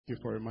you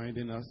for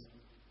reminding us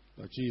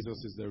that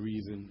Jesus is the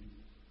reason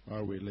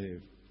why we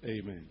live.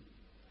 Amen.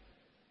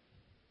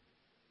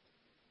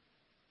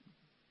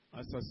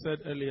 As I said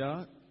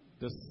earlier,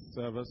 this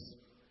service,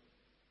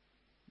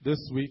 this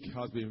week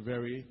has been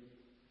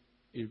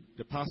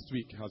the past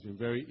week has been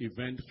very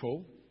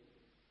eventful.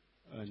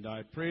 And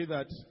I pray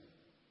that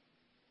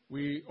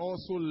we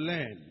also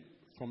learn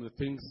from the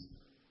things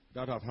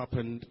that have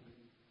happened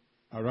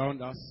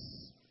around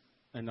us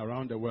and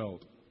around the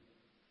world.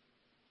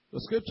 The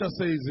scripture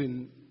says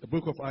in the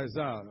book of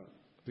Isaiah,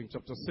 I think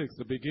chapter 6,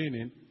 the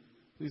beginning,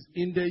 it says,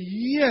 in the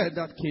year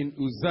that King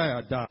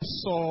Uzziah died,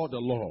 saw the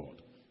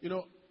Lord. You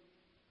know,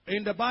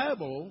 in the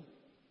Bible,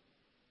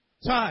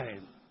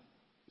 time,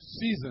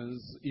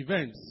 seasons,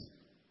 events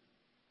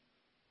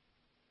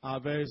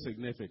are very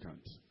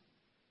significant.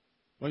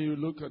 When you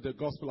look at the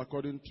gospel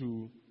according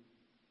to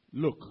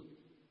Luke,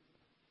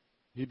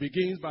 he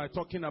begins by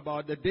talking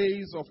about the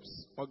days of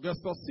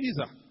Augustus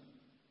Caesar.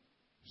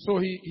 So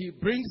he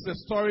brings the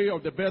story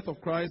of the birth of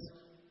Christ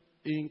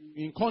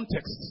in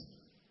context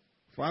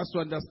for us to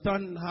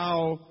understand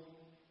how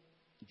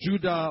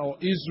Judah or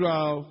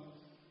Israel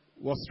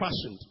was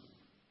fashioned.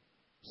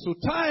 So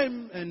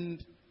time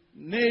and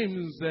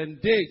names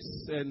and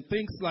dates and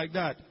things like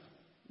that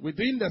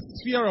within the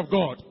sphere of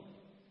God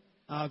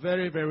are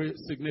very, very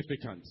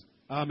significant.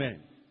 Amen.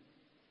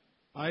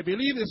 I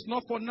believe it's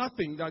not for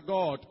nothing that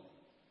God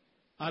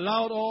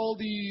allowed all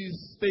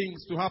these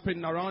things to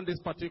happen around this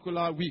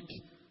particular week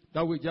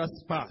that we just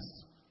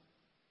passed.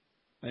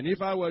 And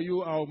if I were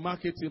you, I'll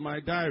mark it in my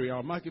diary,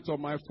 I'll mark it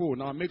on my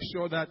phone, I'll make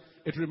sure that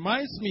it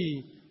reminds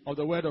me of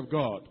the Word of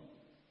God.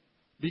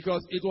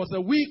 Because it was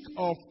a week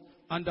of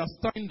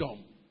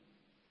understanding,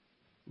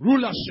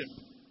 rulership,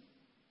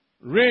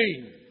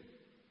 reign,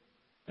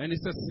 and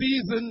it's a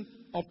season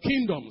of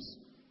kingdoms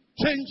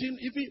changing.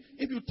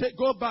 If you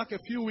go back a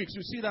few weeks,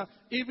 you see that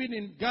even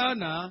in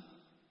Ghana,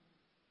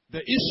 the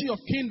issue of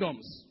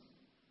kingdoms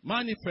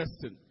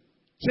manifesting,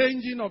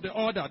 changing of the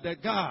order, the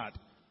guard,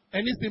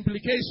 and its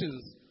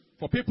implications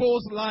for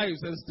people's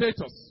lives and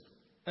status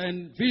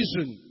and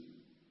vision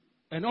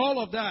and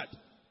all of that,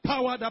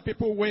 power that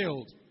people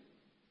wield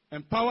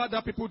and power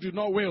that people do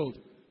not wield,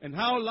 and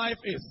how life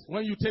is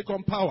when you take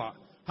on power,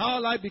 how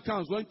life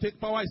becomes when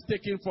power is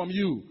taken from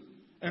you,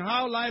 and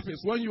how life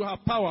is when you have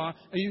power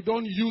and you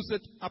don't use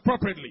it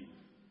appropriately.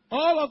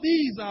 All of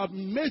these are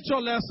major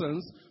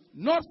lessons,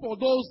 not for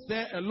those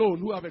there alone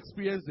who have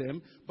experienced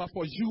them, but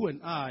for you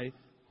and I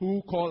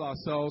who call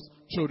ourselves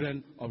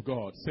children of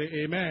God. Say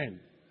amen.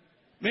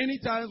 Many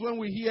times when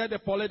we hear the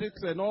politics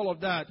and all of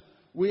that,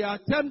 we are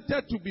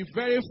tempted to be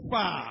very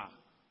far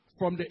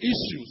from the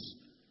issues.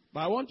 But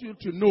I want you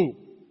to know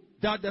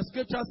that the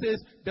scripture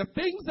says the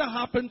things that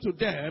happen to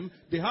them,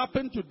 they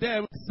happen to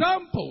them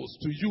examples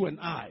to you and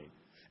I.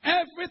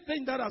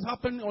 Everything that has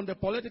happened on the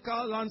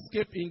political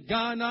landscape in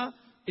Ghana,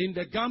 in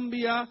the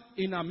Gambia,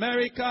 in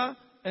America,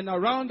 and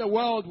around the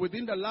world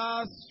within the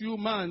last few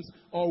months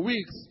or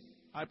weeks,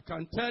 I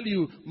can tell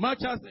you, much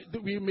as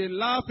we may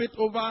laugh it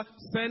over,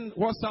 send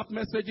WhatsApp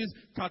messages,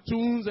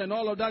 cartoons and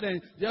all of that,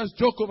 and just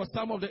joke over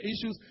some of the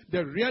issues,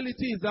 the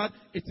reality is that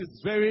it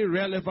is very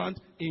relevant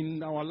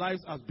in our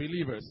lives as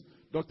believers.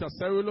 Dr.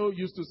 Cerullo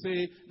used to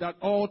say that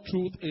all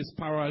truth is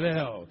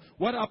parallel.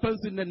 What happens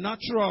in the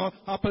natural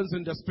happens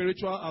in the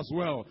spiritual as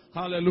well.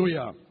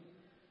 Hallelujah.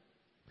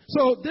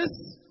 So this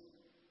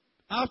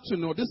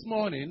afternoon, this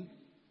morning,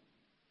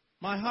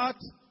 my heart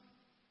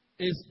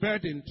is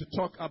burdened to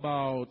talk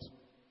about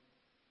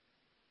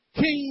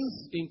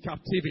kings in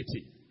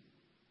captivity.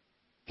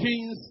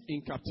 Kings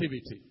in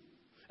captivity.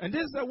 And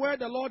this is the word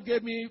the Lord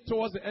gave me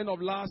towards the end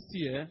of last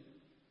year.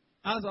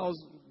 As I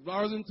was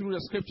browsing through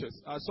the scriptures,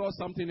 I saw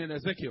something in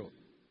Ezekiel.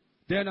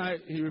 Then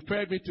he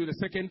referred me to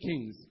the 2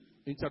 Kings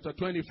in chapter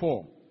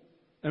 24.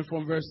 And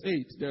from verse 8,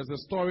 there's a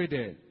story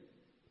there.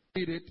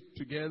 Read it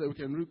together. We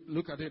can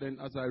look at it, and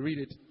as I read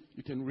it,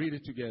 you can read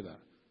it together.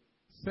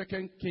 2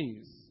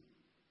 Kings.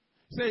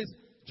 It says,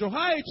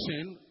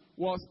 Jehoiachin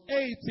was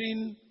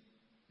 18,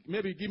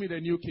 maybe give me the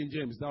New King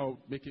James, that will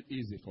make it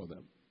easy for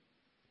them.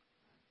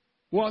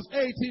 Was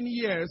 18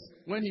 years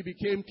when he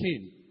became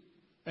king.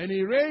 And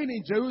he reigned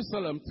in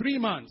Jerusalem 3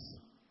 months.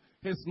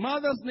 His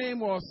mother's name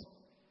was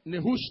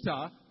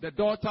Nehushta, the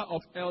daughter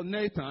of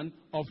Elnathan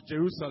of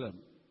Jerusalem.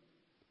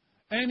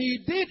 And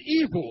he did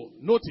evil,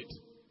 note it,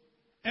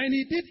 and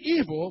he did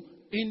evil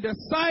in the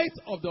sight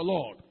of the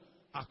Lord,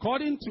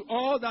 according to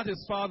all that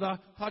his father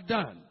had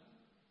done.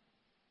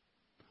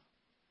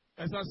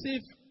 As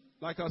if,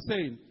 like I was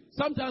saying,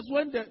 sometimes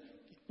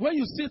when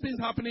you see things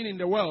happening in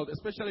the world,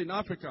 especially in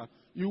Africa,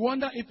 you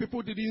wonder if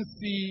people didn't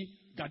see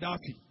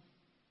Gaddafi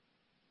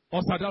or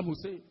Saddam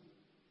Hussein.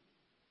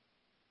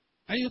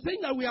 And you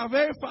think that we are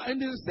very far,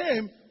 and it's the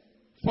same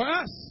for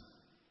us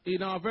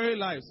in our very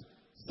lives.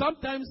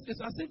 Sometimes it's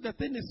as if the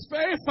thing is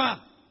very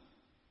far,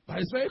 but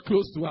it's very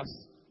close to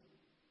us.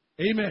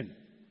 Amen.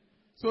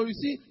 So you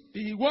see,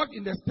 he walked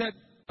in the stead,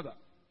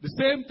 the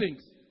same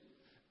things.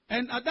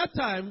 And at that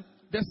time,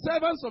 the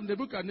servants of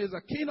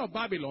Nebuchadnezzar, king of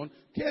Babylon,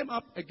 came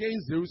up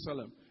against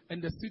Jerusalem,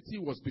 and the city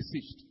was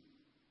besieged.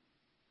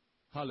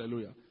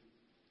 Hallelujah.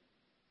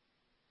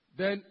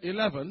 Then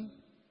 11.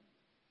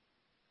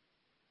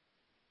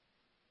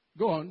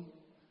 Go on.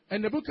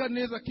 And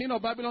Nebuchadnezzar, king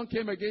of Babylon,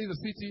 came against the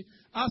city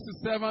as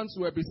his servants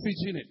were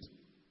besieging it.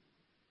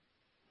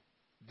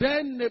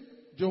 Then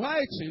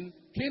Jehoiachin,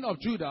 king of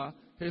Judah,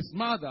 his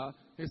mother,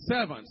 his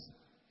servants,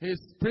 his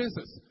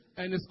princes,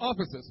 and his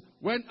officers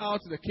went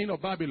out to the king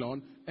of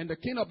Babylon, and the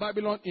king of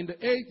Babylon, in the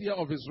 8th year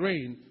of his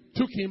reign,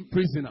 took him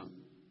prisoner.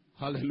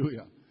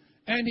 Hallelujah.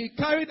 And he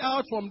carried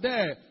out from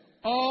there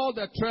all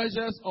the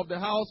treasures of the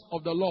house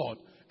of the Lord,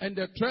 and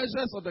the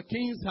treasures of the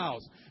king's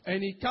house.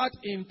 And he cut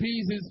in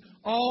pieces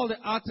all the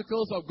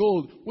articles of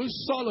gold which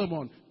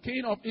Solomon,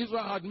 king of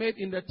Israel, had made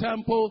in the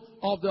temple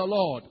of the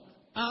Lord,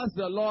 as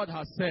the Lord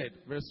has said.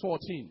 Verse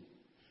 14.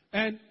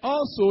 And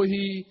also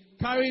he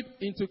carried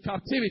into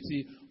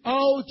captivity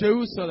all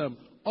Jerusalem,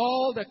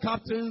 all the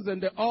captains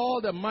and all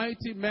the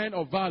mighty men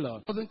of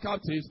valor, 1,000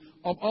 captives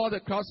of all the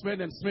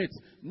craftsmen and smiths.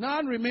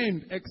 None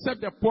remained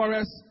except the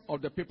poorest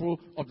of the people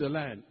of the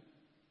land.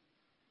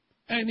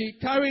 And he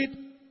carried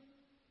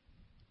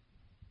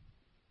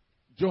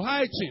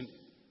Jehoiachin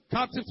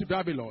captive to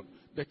Babylon.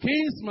 The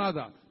king's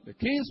mother, the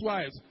king's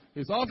wives,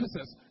 his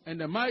officers, and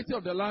the mighty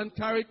of the land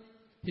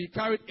he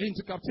carried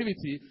into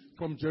captivity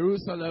from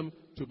Jerusalem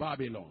to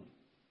Babylon.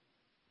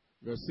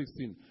 Verse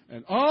 16.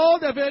 And all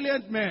the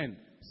valiant men,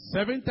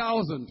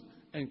 7,000,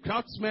 and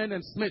craftsmen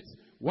and smiths,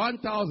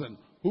 1,000,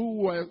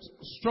 who were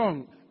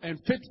strong and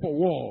fit for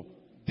war,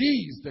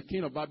 these the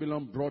king of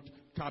Babylon brought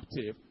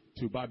captive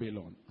to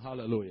Babylon.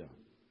 Hallelujah.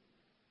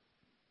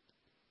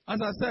 As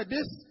I said,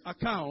 this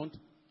account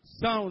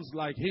sounds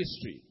like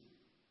history.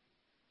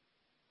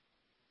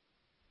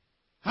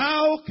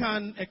 How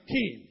can a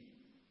king,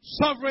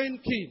 sovereign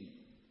king,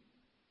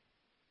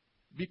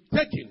 be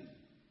taken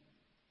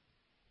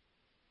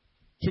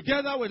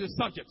together with his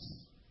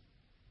subjects,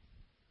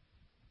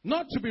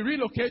 not to be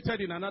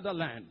relocated in another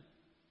land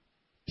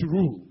to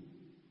rule,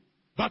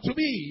 but to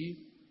be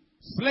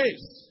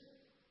slaves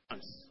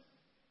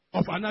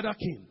of another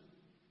king?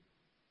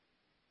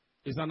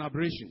 Is an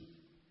aberration.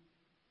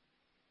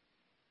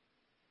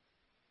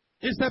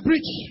 It's a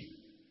breach.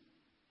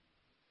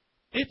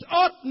 It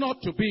ought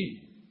not to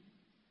be.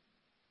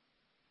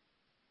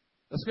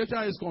 The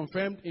scripture is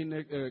confirmed in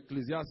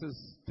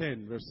Ecclesiastes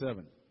 10, verse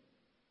 7.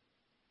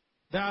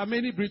 There are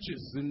many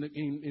breaches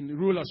in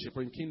rulership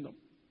or in kingdom.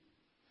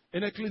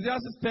 In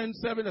Ecclesiastes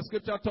 10:7, the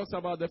scripture talks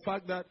about the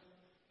fact that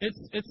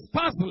it's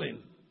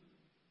puzzling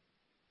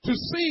to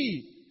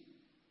see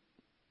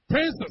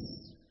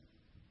princes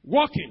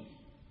walking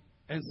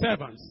and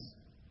servants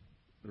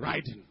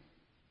riding.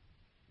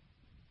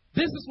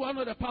 This is one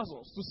of the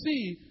puzzles, to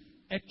see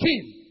a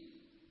king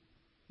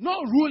not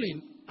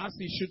ruling as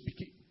he should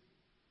be.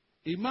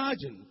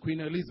 Imagine Queen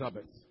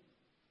Elizabeth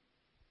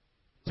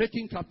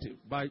taken captive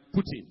by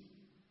Putin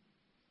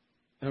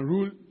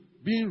and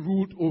being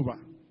ruled over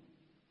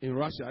in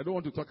Russia. I don't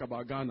want to talk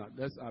about Ghana.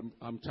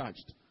 I'm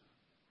charged.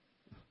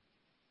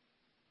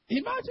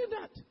 Imagine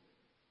that.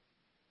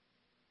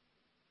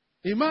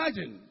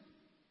 Imagine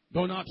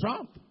Donald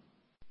Trump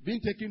being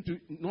taken to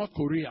North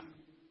Korea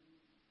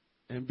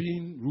and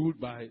being ruled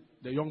by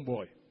the young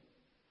boy.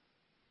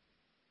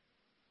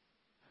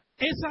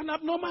 It's an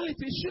abnormality.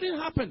 It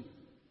shouldn't happen.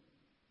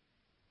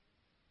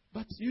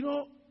 But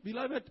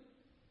beloved,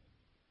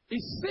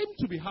 it seems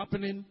to be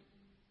happening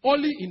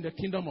only in the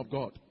kingdom of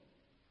God,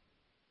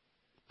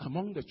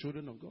 among the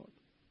children of God.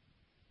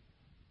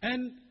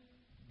 And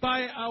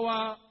by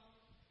our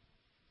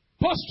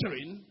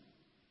posturing,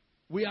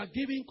 we are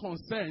giving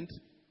consent,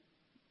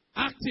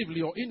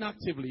 actively or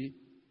inactively,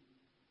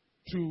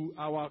 to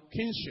our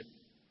kingship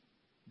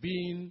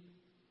being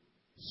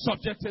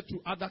subjected to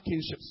other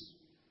kingships.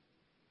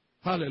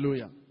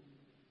 Hallelujah.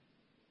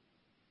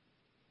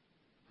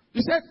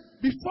 He said,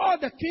 before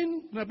the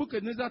king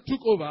Nebuchadnezzar took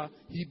over,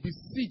 he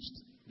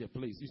besieged the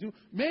place.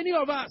 Many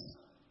of us,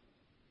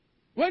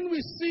 when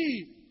we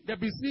see the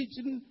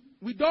besieging,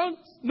 we don't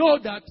know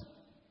that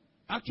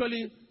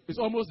actually it's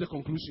almost the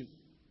conclusion.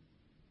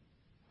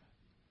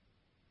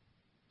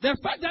 The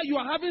fact that you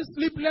are having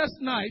sleepless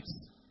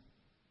nights,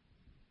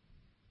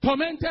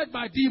 tormented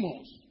by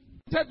demons,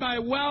 tormented by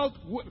wild,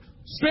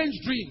 strange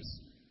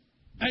dreams,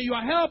 and you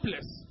are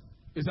helpless,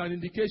 is an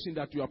indication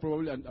that you are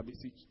probably under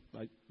besiege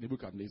by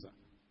Nebuchadnezzar.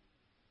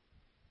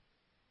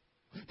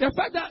 The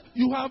fact that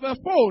you have a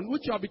phone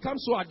which you have become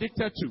so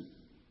addicted to,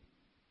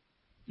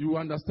 you will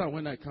understand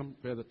when I come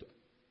further to it.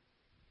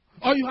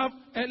 Or you have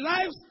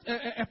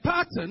a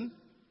pattern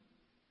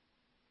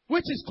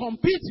which is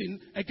competing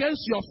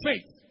against your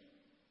faith.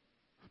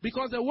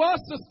 Because the world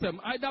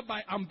system, either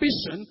by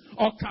ambition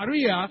or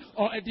career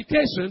or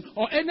education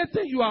or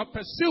anything you are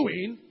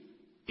pursuing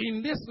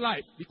in this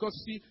life, because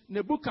see,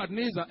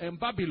 Nebuchadnezzar and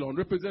Babylon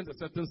represent a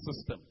certain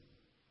system.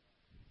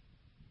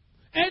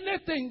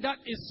 Anything that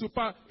is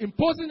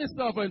superimposing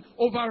itself and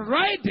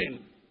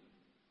overriding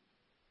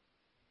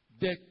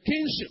the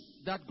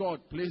kingship that God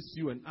placed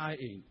you and I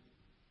in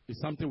is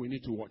something we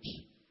need to watch.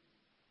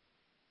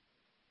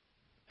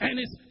 And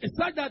it's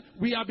like that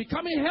we are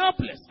becoming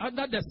helpless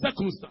under the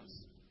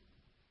circumstance.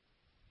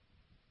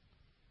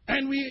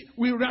 And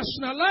we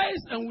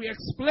rationalize and we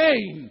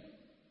explain.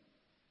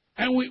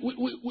 And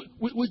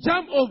we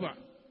jump over.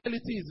 The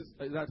reality is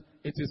that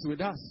it is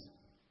with us.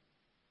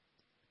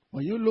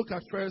 When you look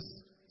at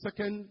First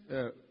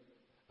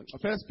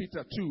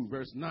Peter 2,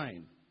 verse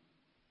 9,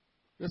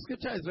 the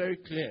scripture is very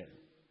clear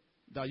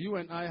that you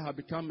and I have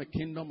become a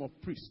kingdom of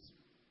priests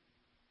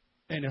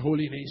and a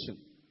holy nation.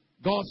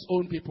 God's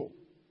own people,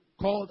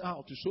 called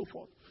out to show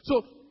forth.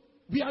 So,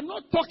 we are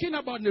not talking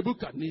about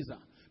Nebuchadnezzar.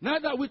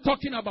 Neither are we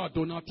talking about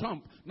Donald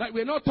Trump.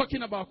 We're not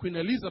talking about Queen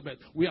Elizabeth.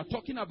 We are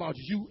talking about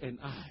you and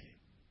I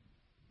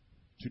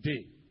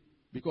today.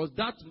 Because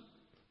that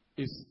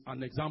is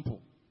an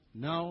example.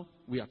 Now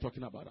we are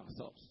talking about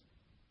ourselves.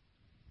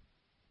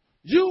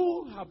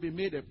 You have been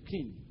made a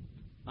king.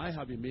 I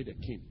have been made a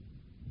king.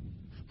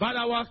 But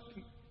our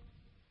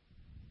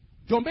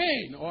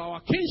domain or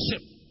our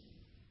kingship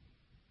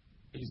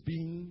is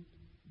being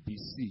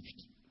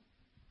besieged.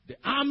 The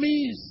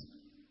armies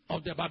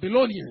of the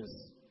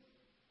Babylonians,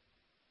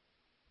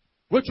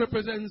 which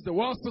represents the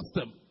world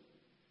system,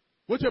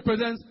 which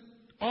represents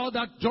all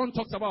that John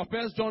talks about,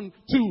 1 John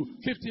 2,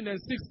 15 and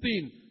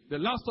 16, the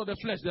lust of the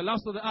flesh, the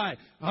lust of the eye,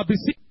 are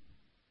besieged.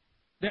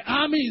 The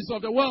armies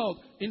of the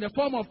world in the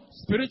form of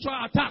spiritual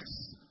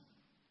attacks,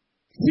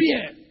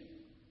 fear,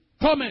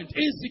 torment,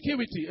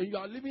 insecurity. And you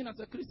are living as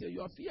a Christian,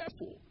 you are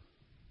fearful.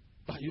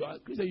 But you are a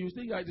Christian, you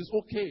think that it is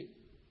okay.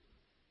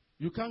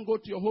 You can't go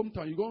to your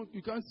hometown,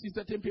 you can't see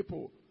certain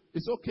people.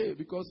 It's okay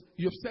because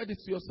you've said it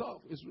to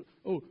yourself.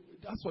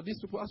 That's for these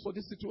people, that's for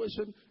this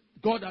situation.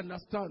 God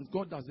understands.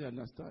 God doesn't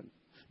understand.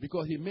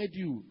 Because He made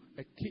you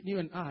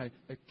and I,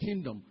 a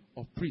kingdom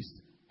of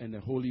priests and a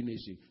holy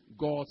nation.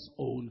 God's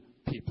own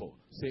people.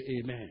 Say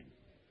amen.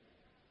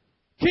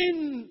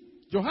 King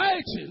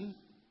Jehoiachin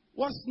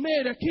was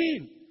made a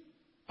king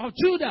of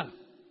Judah.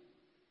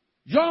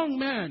 Young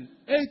man,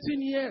 18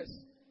 years.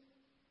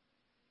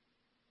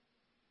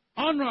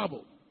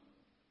 Honorable.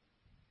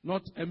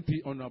 Not MP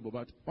honorable,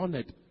 but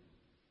honored.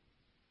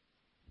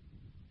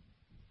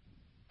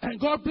 And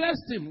God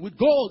blessed him with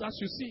gold, as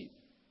you see.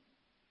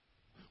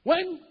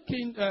 When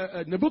King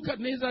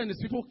Nebuchadnezzar and his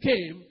people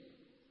came,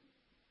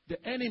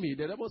 the enemy,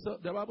 the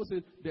Bible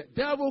says, the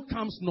devil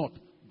comes not,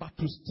 but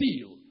to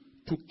steal,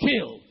 to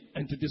kill,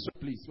 and to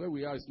destroy. Please, where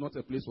we are is not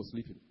a place for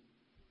sleeping.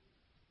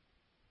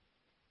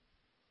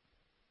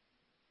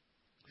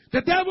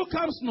 The devil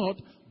comes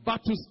not,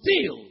 but to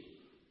steal,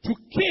 to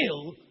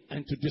kill,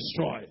 and to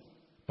destroy.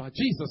 But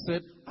Jesus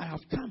said, I have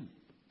come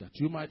that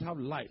you might have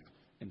life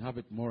and have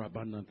it more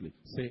abundantly.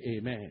 Say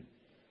amen.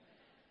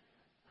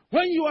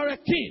 When you are a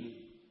king,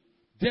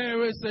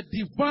 there is a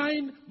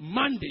divine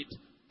mandate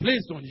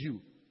placed on you.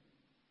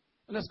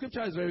 And the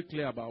scripture is very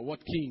clear about what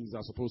kings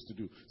are supposed to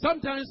do.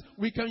 Sometimes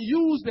we can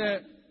use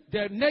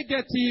the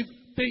negative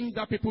things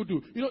that people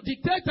do. You know,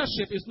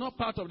 dictatorship is not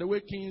part of the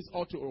way kings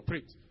ought to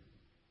operate.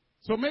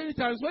 So many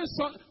times when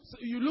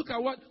you look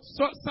at what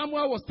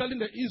Samuel was telling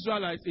the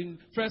Israelites in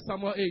 1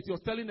 Samuel 8, he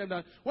was telling them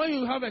that when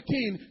you have a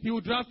king, he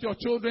will draft your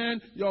children,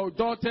 your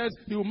daughters,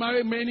 he will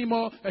marry many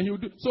more, and he will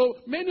do. So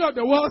many of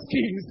the world's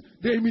kings,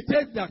 they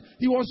imitate that.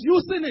 He was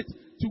using it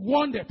to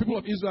warn the people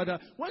of Israel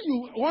that when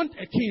you want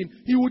a king,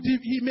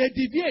 he may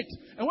deviate.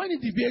 And when he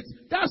deviates,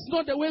 that's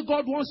not the way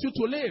God wants you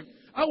to live.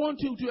 I want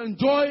you to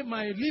enjoy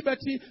my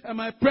liberty and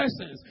my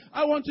presence.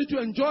 I want you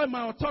to enjoy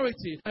my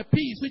authority, my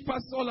peace, which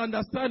passes all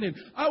understanding.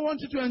 I want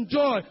you to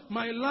enjoy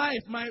my life,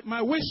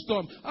 my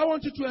wisdom. I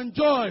want you to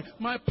enjoy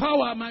my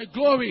power, my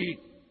glory.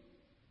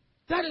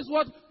 That is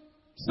what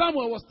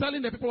Samuel was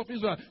telling the people of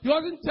Israel. He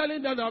wasn't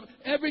telling them that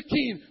every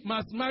king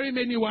must marry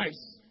many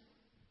wives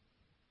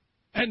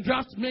and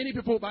draft many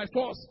people by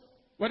force,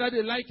 whether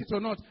they like it or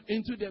not,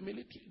 into their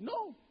military.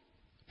 No.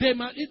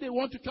 If they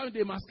want to come,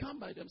 they must come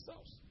by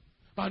themselves.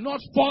 But not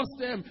force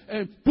them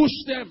and push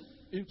them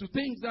into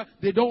things that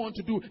they don't want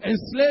to do.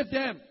 Enslave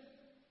them.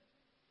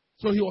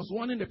 So he was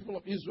warning the people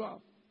of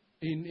Israel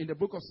in the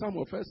book of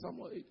Samuel, 1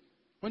 Samuel 8.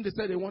 When they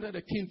said they wanted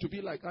a king to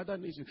be like other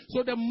nations.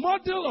 So the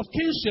model of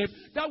kingship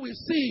that we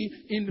see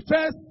in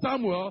 1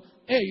 Samuel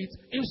 8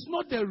 is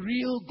not the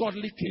real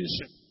godly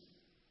kingship.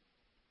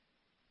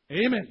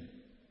 Amen.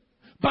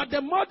 But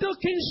the model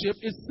kingship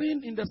is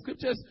seen in the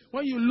scriptures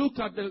when you look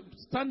at the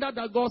standard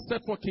that God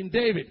set for King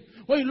David.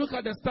 When you look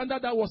at the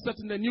standard that was set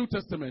in the New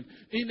Testament.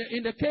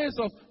 In the case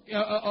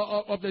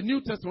of the New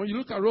Testament, when you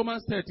look at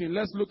Romans 13,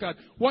 let's look at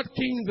what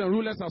kings and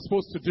rulers are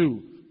supposed to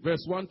do.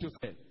 Verse 1 to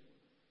 3.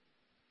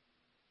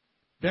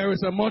 There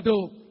is a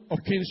model of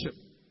kingship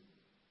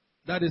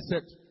that is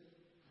set.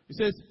 It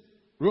says,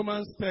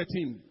 Romans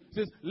 13. It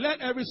says,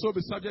 let every soul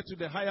be subject to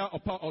the higher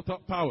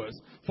powers,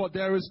 for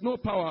there is no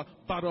power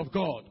but of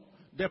God.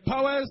 The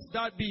powers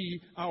that be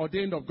are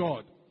ordained of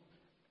God.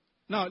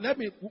 Now, let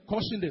me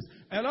caution this.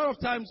 A lot of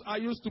times I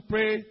used to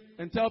pray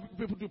and tell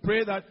people to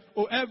pray that,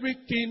 every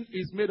king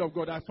is made of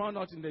God. I found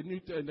out in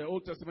the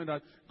Old Testament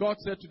that God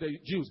said to the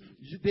Jews,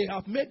 they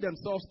have made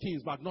themselves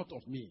kings, but not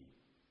of me.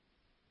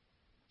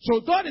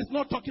 So God is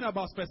not talking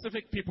about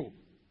specific people.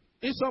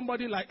 If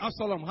somebody like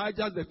Absalom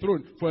hijacks the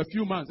throne for a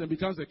few months and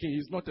becomes a king,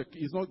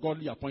 he's not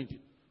godly appointed.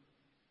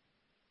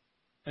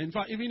 In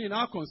fact, even in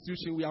our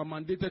constitution, we are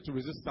mandated to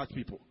resist such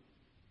people.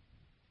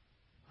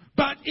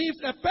 But if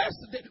a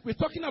person, we're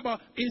talking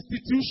about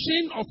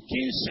institution of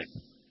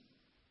kingship.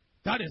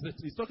 That is it.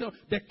 He's talking about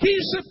the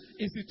kingship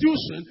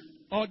institution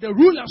or the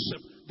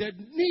rulership. The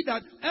need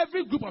that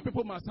every group of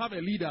people must have a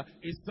leader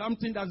is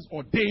something that is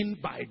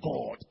ordained by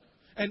God.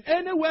 And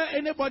anywhere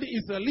anybody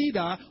is a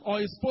leader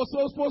or is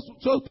supposed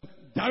to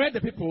direct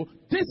the people,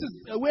 this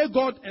is the way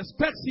God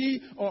expects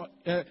he or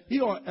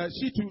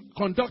she to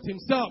conduct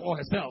himself or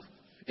herself.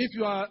 If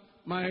you are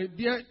my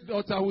dear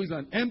daughter who is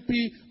an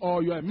MP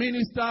or you are a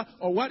minister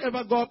or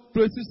whatever God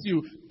places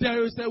you,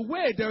 there is a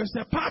way, there is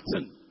a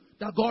pattern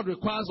that God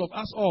requires of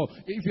us all.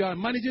 If you are a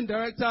managing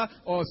director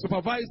or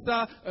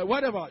supervisor,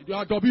 whatever, you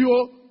are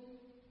WO,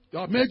 you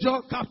are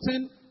major,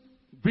 captain,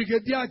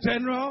 brigadier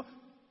general,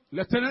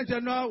 lieutenant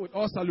general, with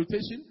all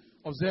salutation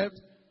observed.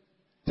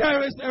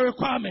 There is a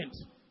requirement,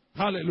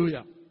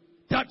 hallelujah,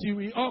 that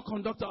we all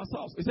conduct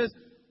ourselves. It says,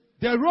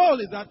 the role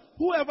is that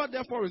whoever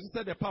therefore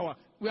resisted the power,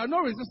 we are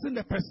not resisting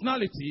the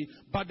personality,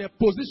 but the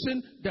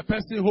position the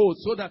person holds,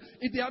 so that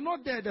if they are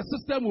not there, the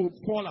system will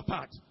fall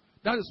apart.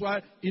 That is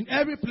why in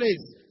every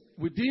place,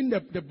 within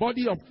the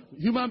body of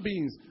human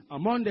beings,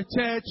 among the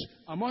church,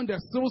 among the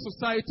civil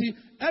society,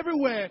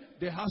 everywhere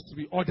there has to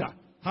be order.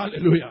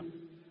 Hallelujah.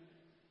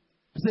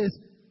 It says,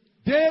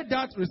 they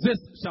that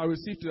resist shall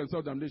receive to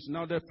themselves damnation.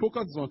 Now the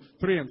focus is on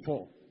 3 and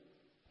 4.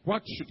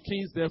 What should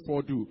kings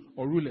therefore do,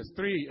 or rulers?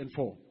 3 and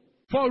 4.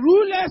 For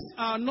rulers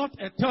are not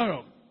a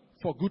terror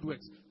for good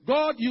works.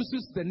 God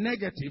uses the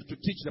negative to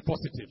teach the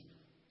positive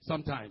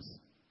sometimes.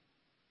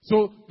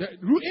 So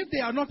if they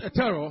are not a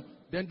terror,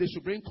 then they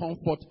should bring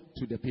comfort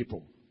to the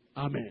people.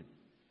 Amen.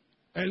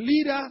 A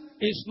leader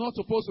is not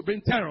supposed to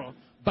bring terror,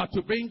 but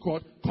to bring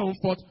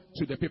comfort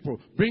to the people.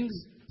 Brings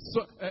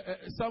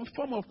some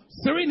form of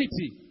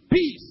serenity,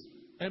 peace,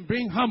 and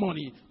bring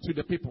harmony to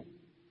the people.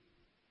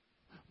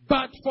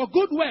 But for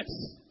good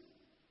works,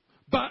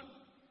 but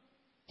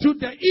to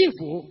the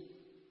evil,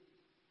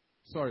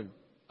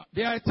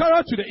 they are a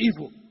terror to the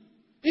evil.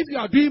 If you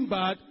are doing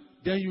bad,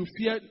 then you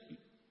fear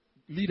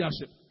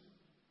leadership.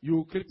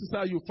 You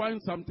criticize, you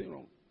find something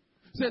wrong.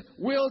 It says,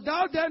 will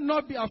thou then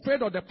not be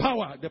afraid of the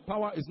power? The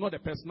power is not the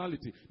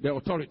personality, the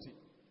authority.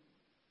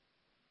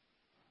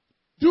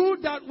 Do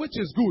that which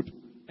is good,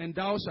 and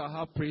thou shalt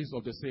have praise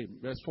of the same.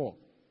 Verse 4.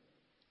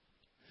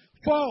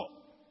 For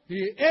he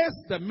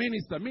is the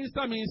minister.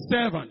 Minister means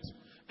servant.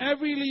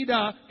 Every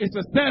leader is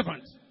a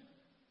servant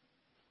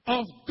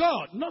of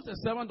God, not a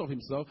servant of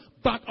himself,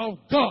 but of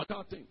God.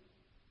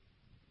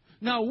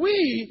 Now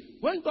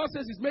when God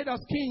says he's made us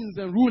kings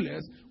and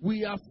rulers,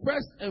 we are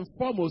first and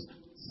foremost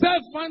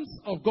servants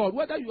of God.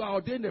 Whether you are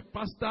ordained a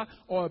pastor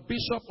or a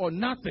bishop or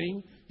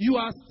nothing, you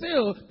are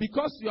still,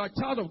 because you are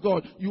a child of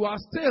God, you are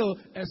still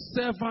a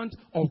servant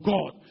of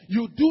God.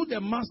 You do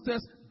the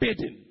master's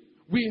bidding.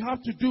 We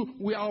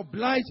are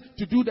obliged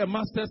to do the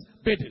master's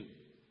bidding.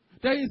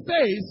 Then he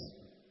says,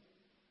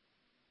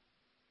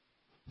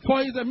 for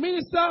he is a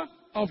minister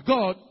of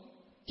God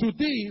to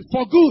thee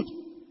for good.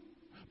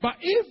 But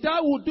if thou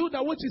wilt do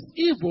that which is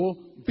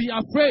evil, be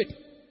afraid,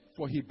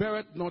 for he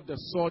beareth not the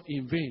sword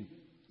in vain.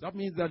 That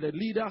means that the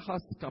leader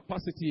has the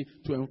capacity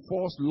to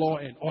enforce law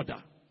and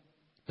order.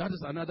 That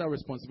is another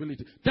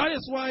responsibility. That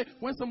is why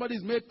when somebody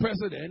is made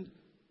president,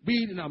 be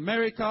it in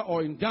America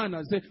or in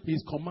Ghana, say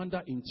he's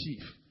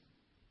commander-in-chief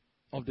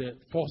of the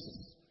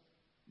forces.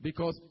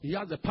 Because he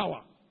has the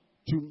power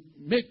to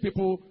make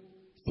people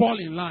fall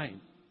in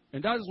line.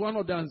 And that is one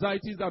of the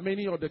anxieties that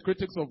many of the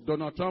critics of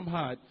Donald Trump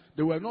had.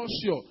 They were not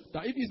sure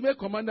that if he's made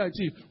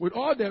commander-in-chief, with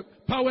all the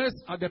powers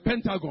at the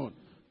Pentagon,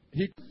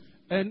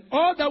 and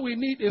all that we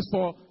need is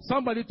for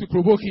somebody to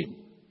provoke him.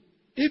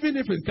 Even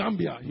if it's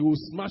Gambia, he will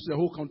smash the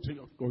whole country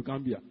of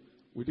Gambia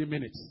within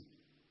minutes.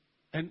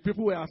 And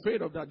people were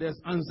afraid of that. There's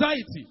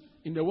anxiety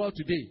in the world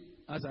today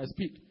as I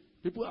speak.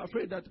 People are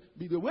afraid that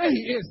the way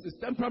he is, his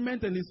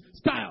temperament and his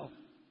style.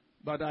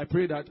 But I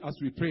pray that as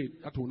we pray,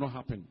 that will not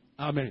happen.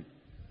 Amen.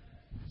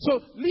 So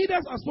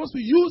leaders are supposed to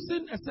be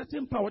using a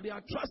certain power. They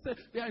are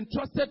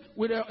entrusted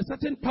with a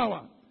certain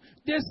power.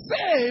 The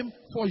same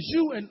for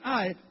you and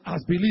I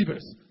as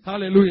believers.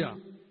 Hallelujah.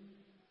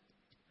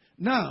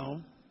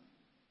 Now,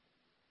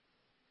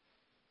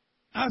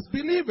 as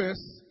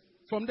believers,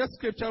 from the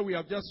scripture we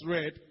have just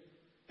read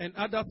and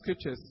other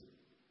scriptures,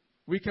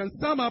 we can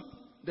sum up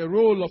the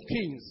role of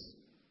kings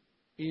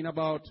in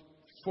about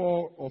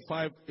 4 or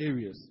 5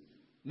 areas.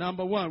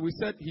 Number 1, we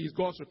said he is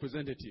God's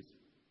representative.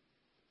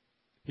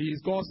 He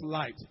is God's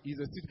light.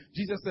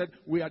 Jesus said,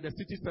 we are the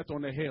city set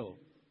on a hill.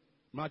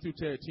 Matthew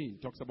 13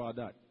 talks about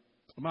that.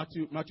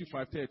 Matthew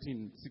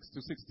 5:13,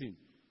 6-16,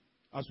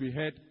 as we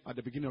heard at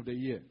the beginning of the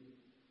year.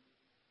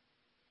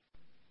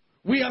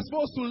 We are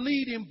supposed to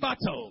lead in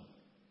battle.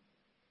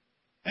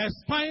 A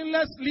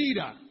spineless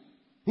leader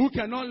who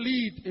cannot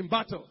lead in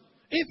battle.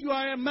 If you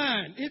are a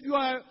man, if you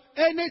are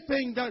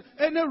anything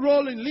any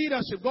role in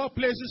leadership God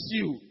places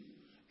you,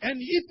 and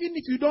even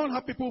if you don't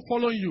have people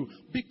following you,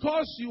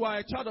 because you are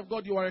a child of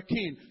God, you are a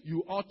king,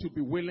 you ought to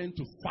be willing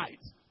to fight.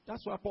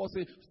 That's why Paul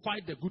says,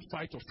 fight the good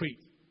fight of faith.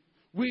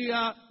 We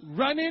are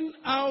running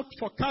out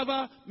for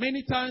cover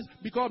many times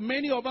because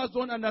many of us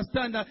don't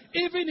understand that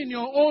even in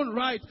your own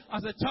right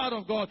as a child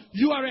of God,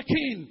 you are a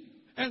king.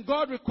 And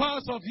God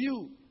requires of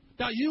you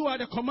that you are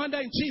the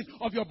commander-in-chief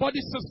of your body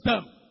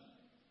system.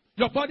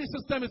 Your body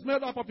system is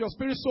made up of your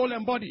spirit, soul,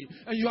 and body.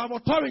 And you have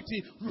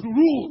authority to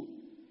rule.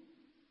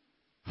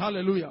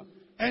 Hallelujah.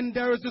 And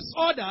there is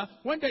disorder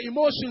when the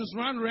emotions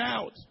run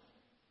riot.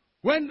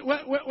 When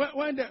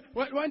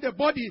the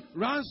body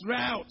runs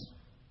riot.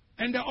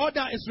 And the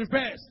order is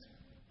reversed.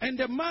 And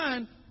the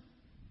man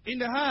in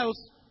the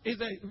house is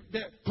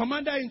the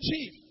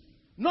commander-in-chief.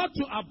 Not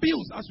to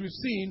abuse, as we've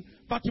seen,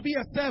 but to be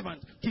a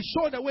servant, to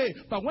show the way.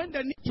 But when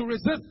they need to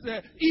resist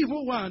the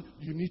evil one,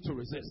 you need to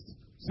resist.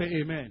 Say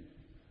amen.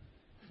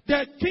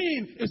 The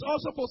king is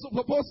also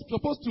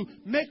supposed to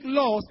make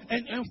laws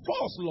and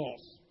enforce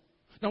laws.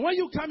 Now, when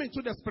you come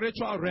into the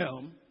spiritual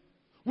realm,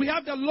 we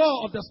have the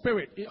law of the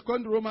Spirit,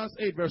 according to Romans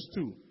 8, verse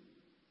 2.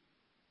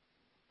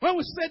 When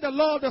we say the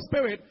law of the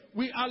Spirit,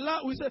 we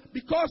say,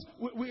 because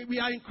we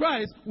are in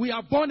Christ, we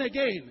are born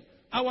again.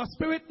 Our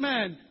spirit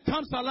man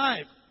comes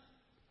alive.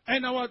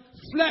 And our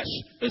flesh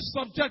is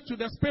subject to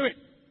the Spirit.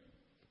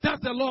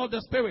 That's the law of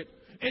the Spirit.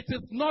 It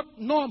is not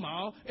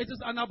normal. It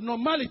is an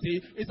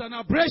abnormality. It's an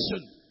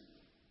aberration.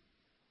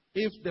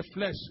 If the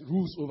flesh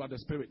rules over the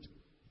Spirit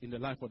in the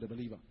life of the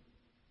believer.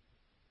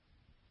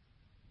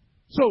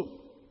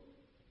 So,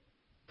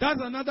 that's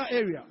another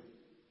area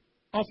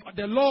of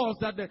the laws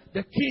that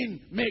the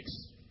king makes.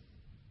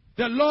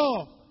 The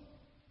law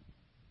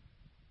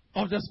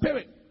of the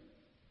Spirit.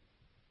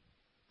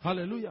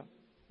 Hallelujah.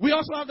 We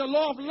also have the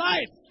law of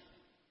life.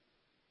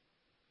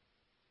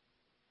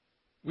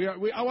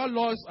 Our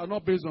laws are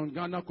not based on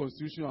Ghana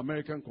Constitution or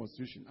American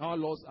Constitution. Our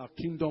laws are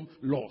kingdom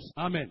laws.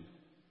 Amen.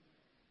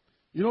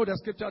 You know, the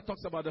scripture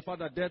talks about the fact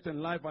that death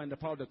and life are in the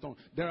power of the tongue.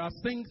 There are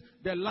things,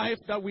 the life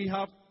that we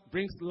have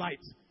brings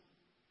light.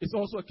 It's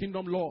also a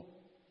kingdom law.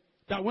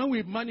 That when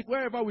we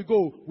wherever we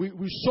go, we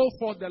show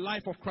forth the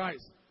life of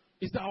Christ.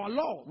 It's our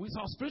law. It's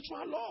our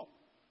spiritual law.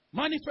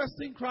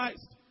 Manifesting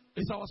Christ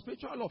is our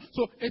spiritual law.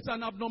 So it's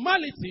an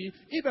abnormality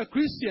if a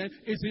Christian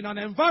is in an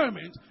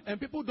environment and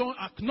people don't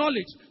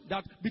acknowledge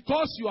that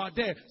because you are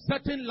there,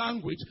 certain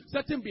language,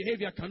 certain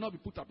behavior cannot be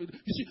put up. You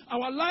see,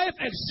 our life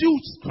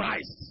exudes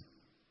Christ.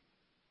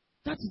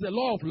 That is the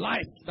law of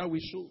life that we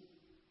show.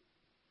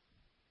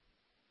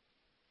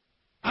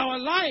 Our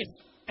life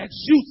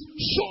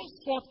shows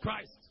forth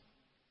Christ.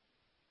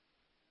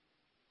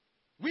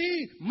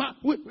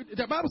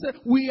 The Bible says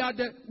we are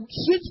the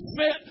sweet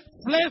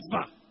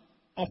flavor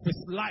of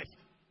His life.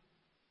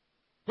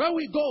 Where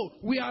we go,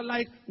 we are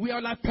like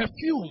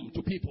perfume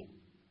to people.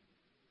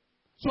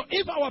 So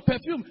if our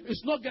perfume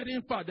is not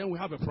getting far, then we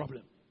have a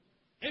problem.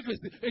 If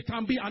it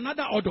can be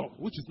another odor,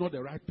 which is not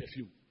the right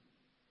perfume.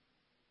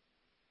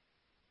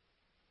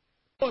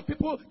 So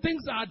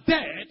things are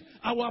dead.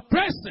 Our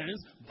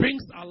presence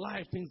brings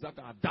alive things that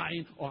are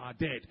dying or are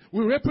dead.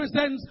 We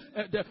represent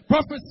the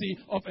prophecy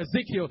of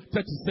Ezekiel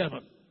 37.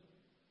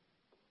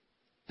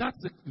 That's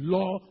the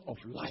law of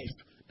life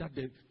that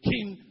the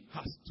king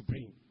has to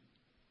bring.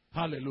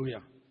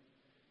 Hallelujah.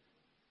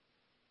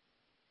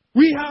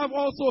 We have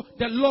also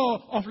the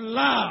law of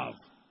love.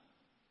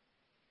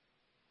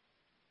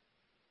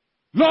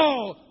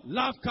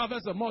 Love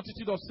covers a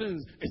multitude of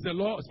sins. It's the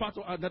law, it's part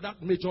of another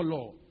major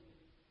law.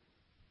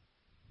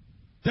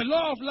 The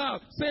law of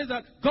love says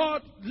that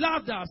God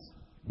loved us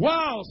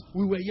whilst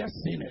we were yet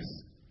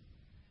sinners.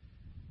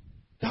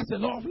 That's the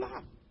law of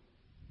love.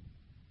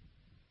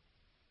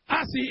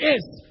 As He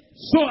is,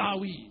 so are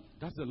we.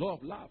 That's the law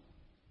of love.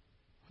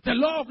 The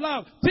law of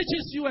love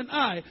teaches you and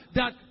I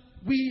that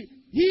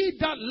he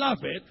that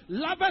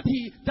loveth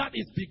he that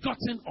is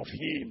begotten of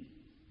Him.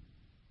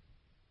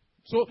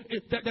 So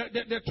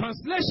the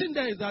translation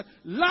there is that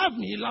love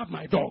me, love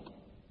my dog.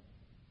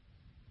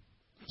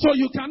 So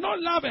you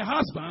cannot love a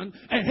husband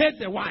and hate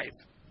the wife.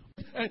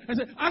 And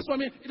say, as for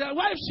me, the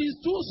wife, she's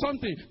doing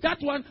something. That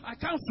one, I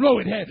can't flow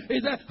with her.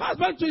 Is the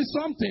husband doing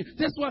something?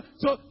 This one.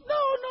 So,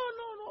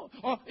 no.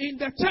 Or in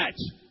the church,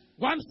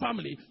 one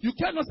family, you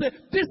cannot say,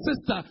 this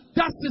sister,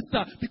 that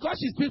sister, because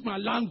she speaks my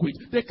language.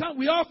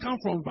 We all come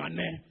from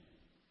Vanne.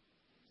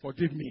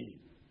 Forgive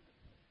me.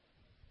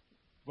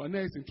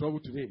 Vanne is in trouble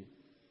today.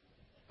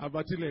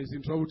 Abatile is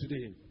in trouble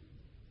today.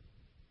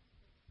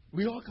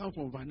 We all come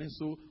from Vanne,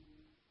 so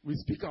we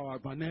speak our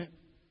Vanne,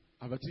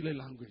 Abatile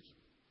language.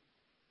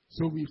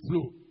 So we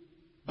flow.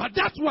 But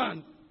that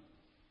one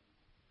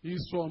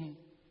is from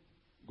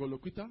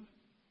Golokwita.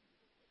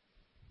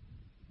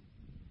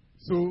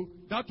 So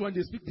that one,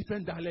 they speak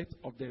different dialect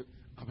of the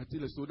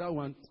Abatile. So that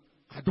one,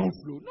 I don't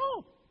flow.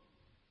 No.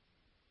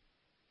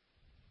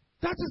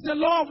 That is the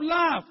law of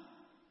love.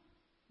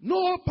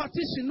 No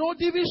partition, no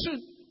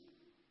division.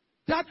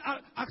 That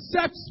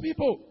accepts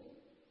people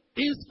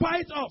in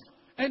spite of.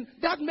 And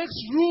that makes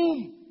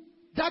room.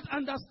 That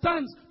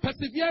understands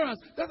perseverance.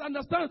 That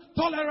understands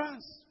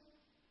tolerance.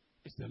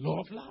 It's the law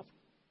of love.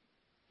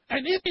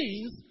 And it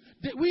means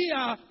that we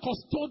are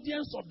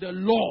custodians of the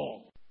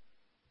law.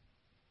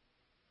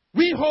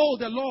 We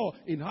hold the law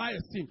in high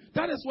esteem.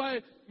 That is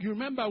why you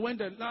remember when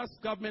the last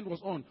government was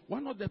on,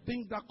 one of the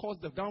things that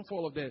caused the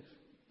downfall of the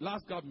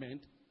last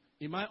government,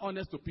 in my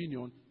honest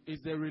opinion, is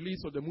the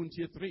release of the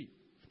Muntie 3.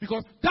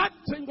 Because that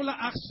singular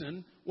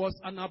action was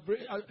an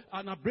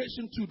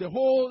aberration to the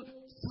whole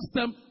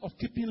system of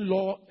keeping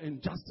law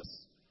and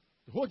justice.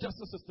 The whole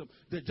justice system.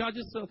 The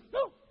judges said,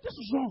 no, this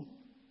is wrong.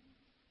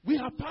 We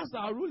have passed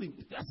our ruling.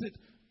 That's it.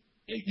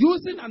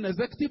 Using an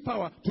executive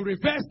power to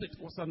reverse it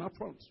was an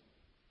affront.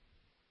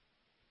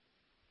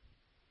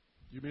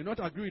 You may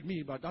not agree with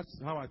me, but that's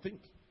how I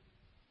think.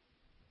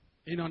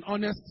 In an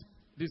honest,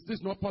 this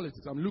is not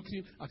politics. I'm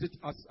looking at it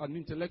as an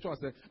intellectual,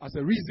 as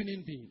a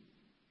reasoning being.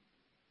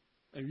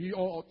 And we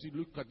all ought to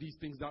look at these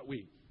things that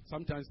way.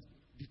 Sometimes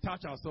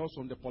detach ourselves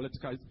from the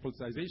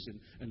politicization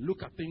and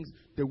look at things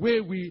the way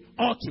we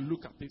ought to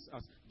look at things,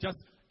 as just,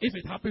 if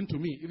it happened to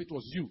me, if it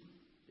was you,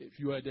 if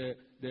you were the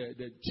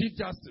Chief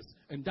Justice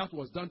and that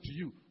was done to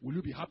you, will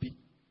you be happy?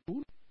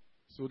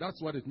 So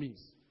that's what it means.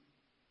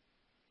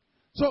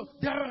 So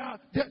there are,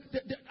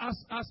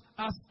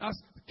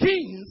 as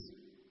kings,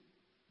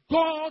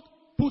 God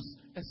puts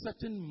a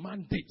certain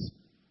mandate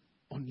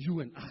on you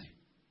and I.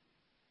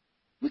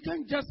 We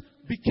can't just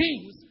be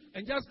kings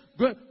and just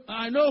go,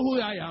 I know who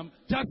I am,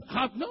 just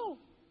have, no.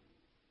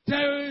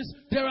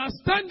 There are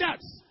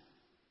standards.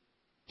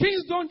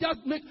 Kings don't just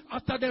make,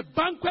 after the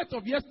banquet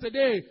of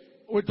yesterday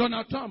with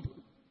Donald Trump,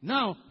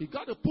 now he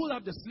got to pull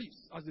up the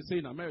sleeves, as they say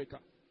in America.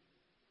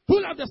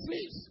 Pull up the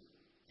sleeves.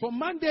 For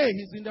Monday,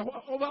 he's in the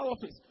Oval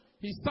Office.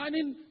 He's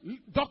signing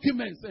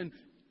documents and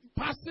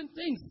passing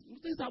things.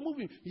 Things are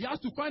moving. He has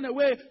to find a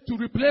way to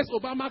replace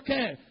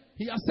Obamacare.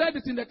 He has said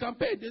it in the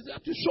campaign. They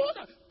have to show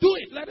that. Do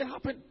it. Let it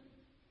happen.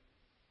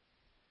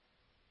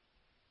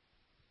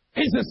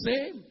 It's the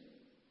same.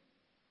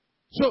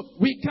 So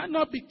we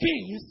cannot be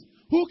kings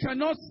who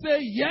cannot say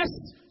yes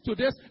to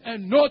this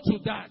and no to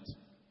that.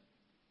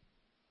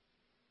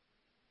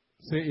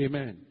 Say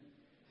amen.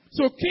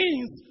 So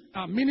kings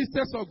are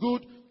ministers of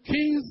good.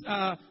 Kings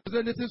are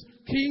representatives.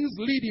 Kings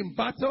lead in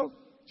battle.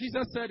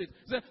 Jesus said it.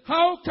 He said,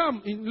 how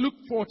come in Luke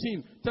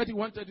 14,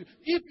 31, 32,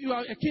 if you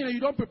are a king and you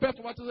don't prepare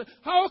for battle,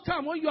 how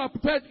come when you are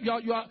prepared, you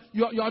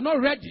are not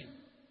ready?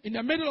 In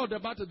the middle of the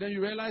battle, then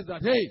you realize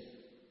that, hey,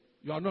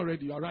 you are not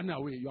ready. You are running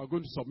away. You are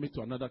going to submit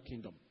to another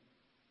kingdom.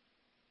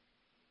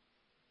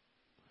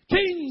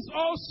 Kings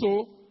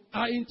also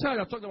are in charge.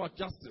 I'm talking about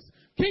justice.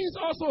 Kings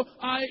also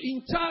are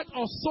in charge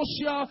of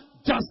social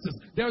justice.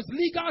 There's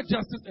legal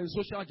justice and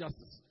social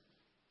justice.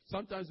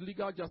 Sometimes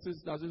legal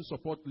justice doesn't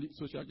support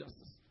social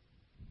justice.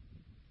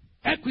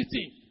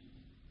 Equity.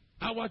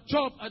 Our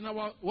job and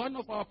one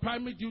of our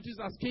primary duties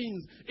as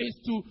kings is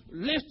to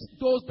lift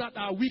those that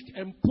are weak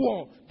and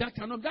poor.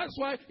 That's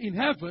why in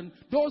heaven,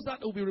 those that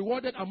will be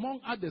rewarded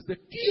among others, the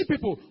key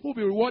people who will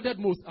be rewarded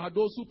most are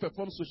those who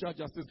perform social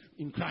justice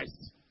in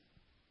Christ.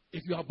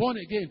 If you are born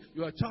again,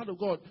 you are a child of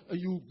God, and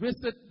you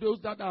visit those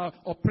that are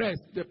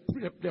oppressed,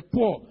 the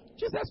poor.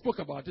 Jesus spoke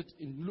about it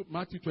in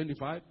Matthew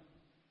 25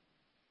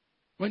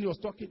 when he was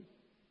talking.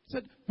 He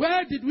said,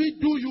 where did we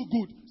do you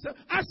good? He said,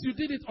 as you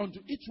did it unto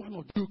each one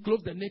of you,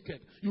 clothed the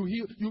naked, you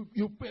healed,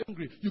 you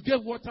hungry, you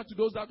gave water to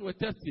those that were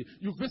thirsty,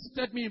 you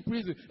visited me in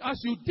prison. As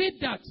you did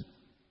that,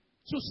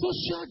 so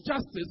social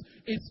justice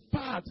is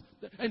part,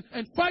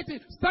 and fighting,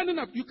 standing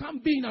up. You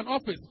can't be in an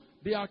office.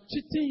 They are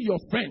cheating your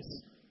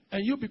friends.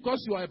 And you,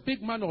 because you are a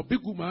big man or big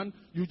woman,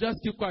 you just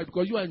keep quiet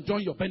because you are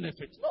enjoying your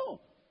benefits. No.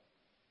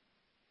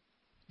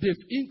 They've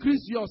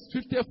increased yours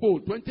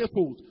 50-fold,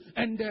 20-fold.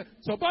 And the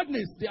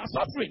subordinates, they are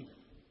suffering.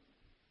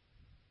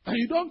 And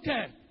you don't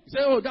care. You say,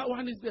 oh, that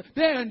one is there.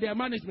 They and their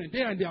management.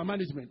 They and their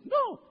management.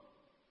 No.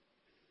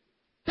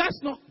 That's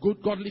not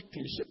good godly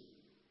kingship.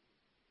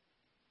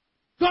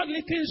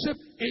 Godly kingship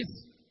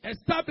is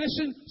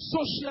establishing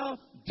social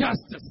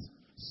justice.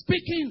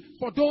 Speaking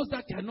for those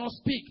that cannot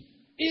speak.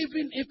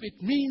 Even if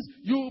it means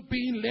you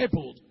being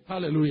labeled.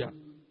 Hallelujah.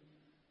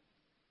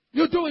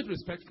 You do it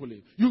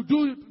respectfully. You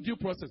do due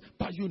process.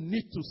 But you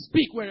need to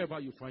speak wherever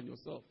you find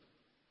yourself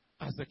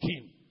as a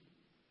king.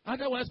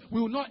 Otherwise,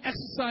 we will not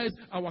exercise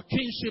our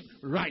kingship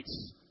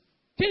rights.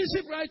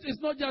 Kingship rights is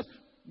not just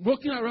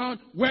walking around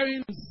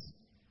wearing.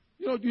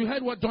 You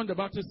heard what John the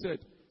Baptist said.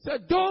 He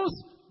said,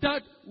 those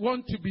that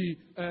want to be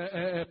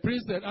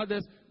priests and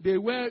others, they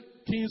wear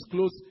king's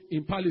clothes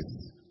in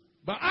palaces.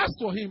 But as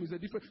for him,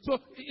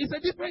 it's a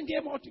different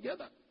game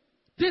altogether.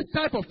 This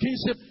type of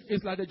kingship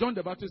is like the John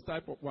the Baptist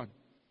type of one.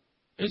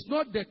 It's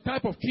not the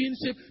type of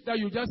kingship that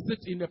you just sit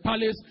in the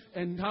palace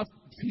and have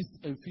feast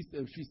and feast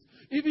and feast.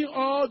 Even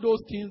all those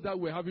kings that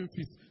were having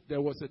feasts,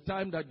 there was a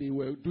time that they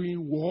were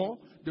doing war.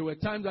 There were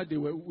times that they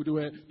were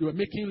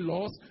making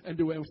laws and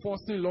they were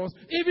enforcing laws.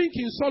 Even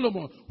King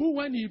Solomon, who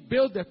when he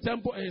built the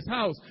temple and his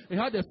house, he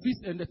had a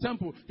feast in the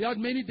temple. He had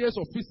many days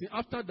of feasting.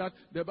 After that,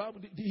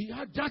 he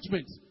had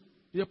judgments.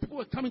 The people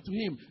were coming to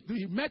him.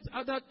 He met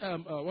other,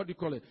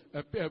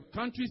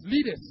 countries'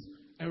 leaders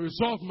and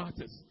resolved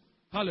matters.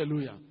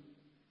 Hallelujah.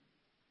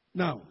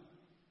 Now,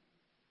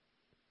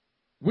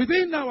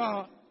 within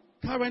our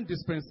current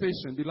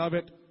dispensation,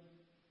 beloved,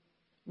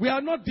 We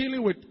are not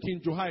dealing with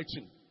King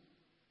Jehoiachin.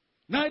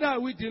 Neither are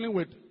we dealing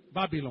with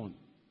Babylon.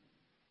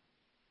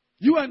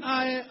 You and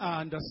I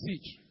are under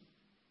siege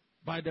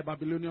by the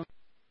Babylonians.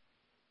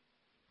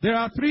 There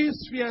are 3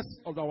 spheres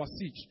of our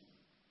siege.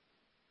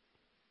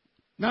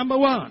 Number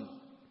 1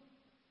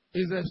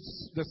 is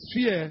the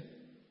sphere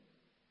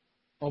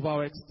of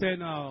our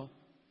external,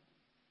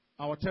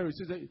 our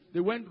territory. They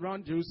went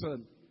around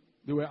Jerusalem.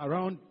 They were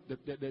around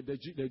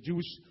the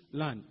Jewish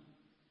land.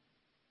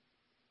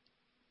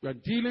 We are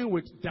dealing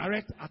with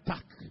direct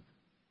attack,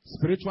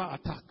 spiritual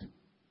attack.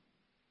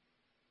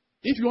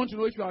 If you want to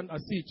know if you are under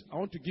siege, I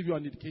want to give you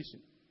an indication.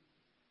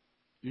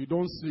 You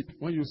don't sleep.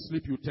 When you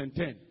sleep, you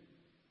 10-10.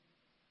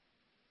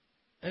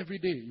 Every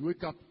day, you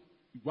wake up,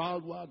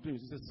 wild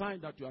dreams. It's a sign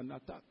that you are under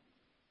attack.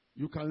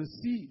 You can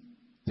see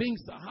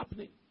things are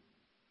happening.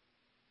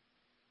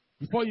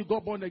 Before you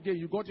got born again,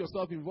 you got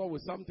yourself involved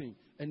with something,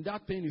 and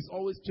that thing is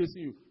always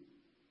chasing you.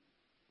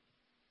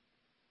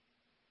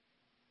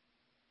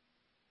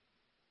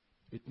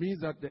 It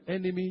means that the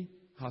enemy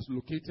has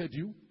located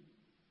you,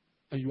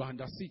 and you are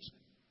under siege.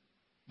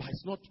 But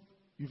it's not,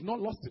 you've not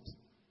lost it.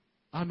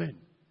 Amen.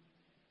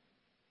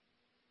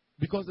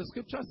 Because the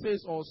scripture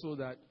says also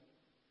that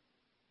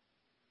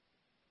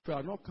we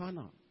are not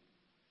carnal,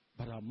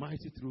 but are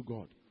mighty through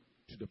God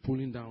to the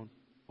pulling down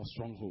of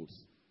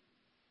strongholds.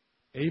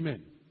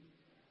 Amen.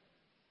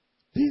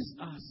 These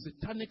are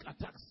satanic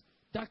attacks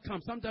that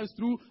come sometimes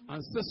through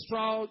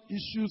ancestral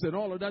issues and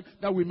all of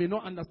that we may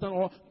not understand,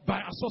 or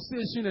by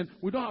association, and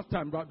we don't have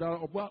time. But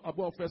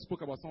Abu first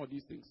spoke about some of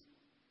these things.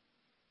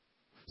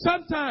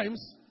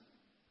 Sometimes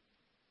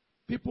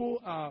people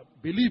are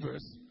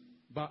believers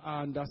but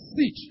are under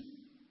siege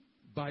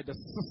by the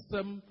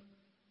system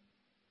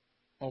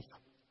of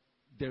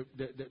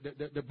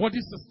the body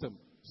system,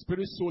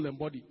 spirit, soul, and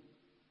body.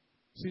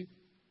 See,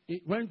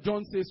 when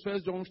John says,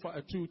 1 John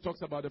 2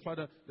 talks about the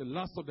Father, the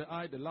lust of the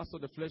eye, the lust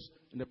of the flesh,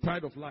 and the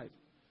pride of life.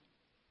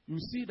 You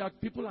see that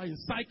people are in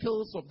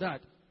cycles of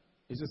that.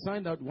 It's a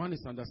sign that one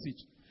is under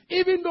siege.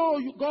 Even though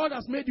God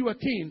has made you a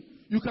king,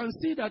 you can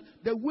see that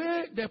the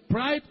way the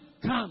pride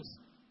comes.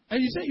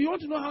 And you say, you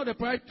want to know how the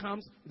pride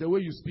comes? The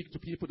way you speak to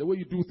people, the way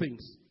you do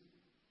things.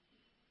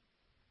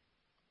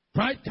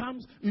 Pride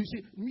comes, you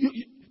see,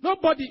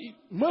 nobody,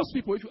 most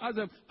people, if you ask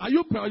them, are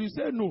you proud? You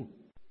say no.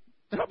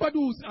 Nobody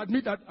will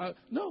admit that,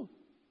 no.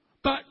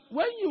 But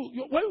when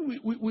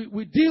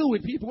we deal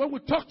with people, when we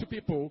talk to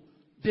people,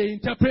 they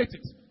interpret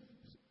it.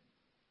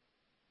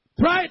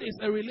 Pride is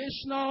a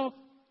relational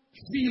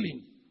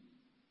feeling.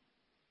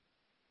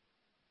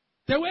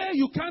 The way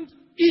you can't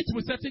eat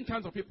with certain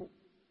kinds of people.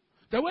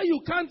 The way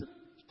you can't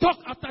talk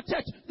after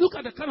church. Look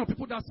at the kind of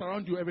people that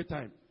surround you every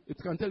time. It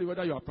can tell you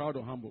whether you are proud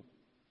or humble.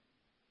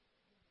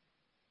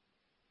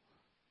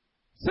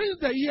 Since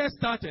the year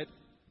started,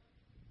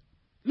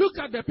 look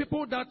at the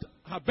people that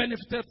have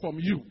benefited from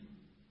you.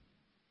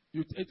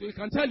 It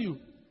can tell you.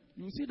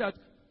 You see that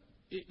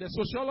the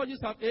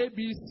sociologists have A,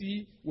 B,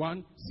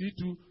 C1,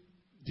 C2,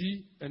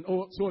 D, and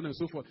so on and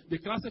so forth. They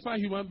classify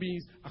human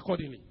beings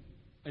accordingly.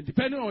 And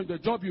depending on the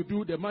job you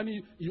do, the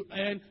money you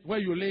earn, where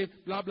you live,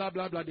 blah, blah,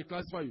 blah, blah, they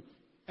classify you.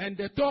 And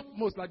the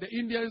topmost, like the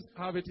Indians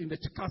have it in the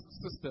caste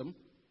system,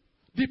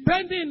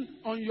 depending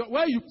on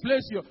where you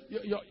place your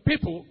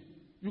people,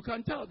 you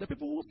can tell the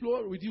people who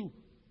flow with you,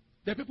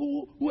 the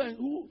people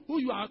who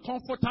you are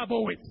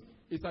comfortable with,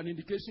 is an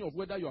indication of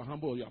whether you are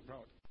humble or you are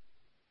proud.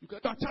 You can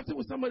start chatting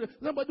with somebody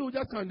will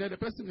just come there, the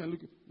person can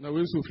look, now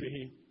we're so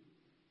free.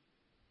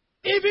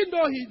 Even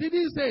though he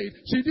didn't say it,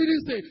 she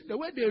didn't say it, the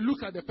way they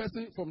look at the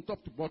person from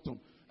top to bottom,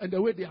 and the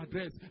way they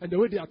address, and the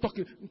way they are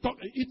talking,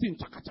 eating,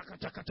 chaka, chaka,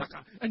 chaka,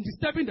 chaka, and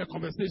disturbing the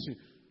conversation.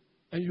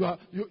 And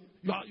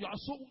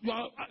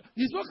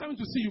he's not coming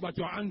to see you, but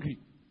you are angry.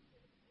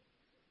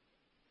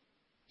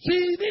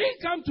 She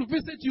didn't come to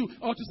visit you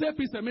or to say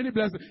peace and many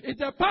blessings.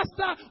 It's a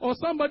pastor or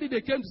somebody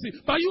they came to see,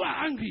 but you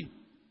are angry.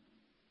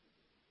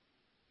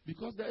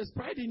 Because there is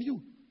pride in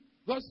you.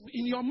 Because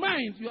in your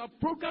mind, you have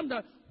programmed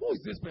that, who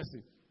is this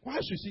person? Why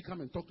should she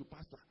come and talk to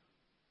pastor?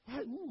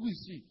 Who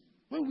is she?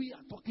 When we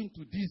are talking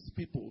to these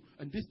people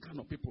and this kind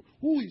of people,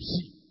 who is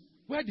she?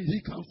 Where did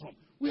he come from?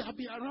 We have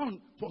been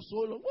around for so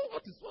long.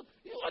 What is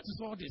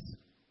all this?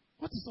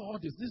 What is all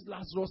this? This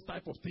Lazarus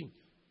type of thing.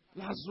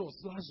 Lazarus.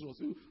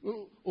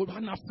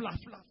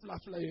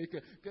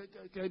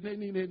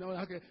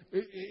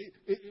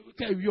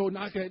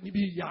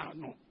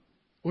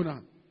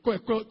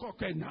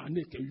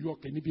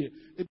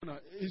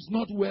 It's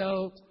not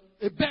well.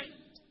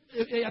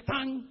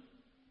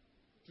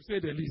 To say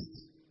the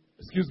least.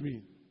 Excuse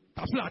me.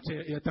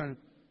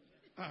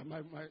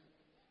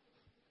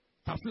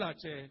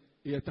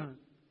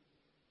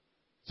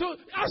 So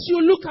as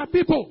you look at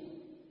people,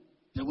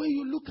 the way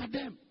you look at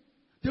them,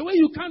 the way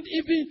you can't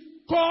even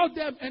call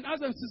them and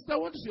ask them, sister,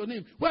 what is your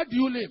name? Where do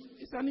you live?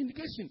 It's an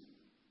indication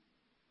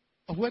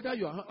of whether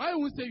you are. I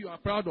won't say you are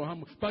proud or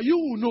humble, but you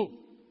will know.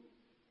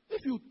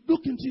 If you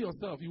look into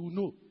yourself, you will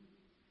know.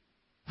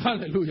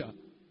 Hallelujah.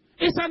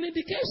 It's an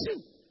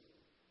indication.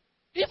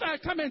 If I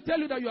come and tell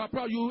you that you are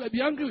proud, you will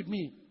be angry with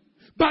me.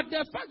 But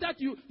the fact that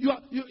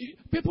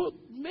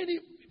many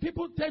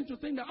people tend to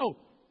think that, oh,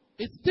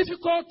 it's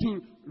difficult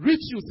to reach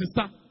you,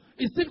 sister.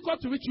 It's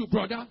difficult to reach you,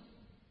 brother.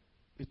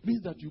 It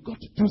means that you got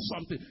to do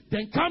something.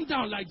 Then come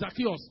down like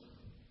Zacchaeus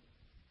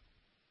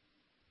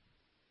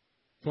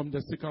from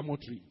the sycamore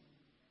tree.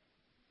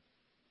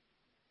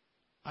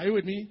 Are you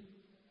with me?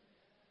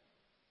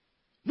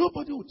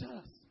 Nobody will tell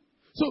us.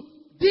 So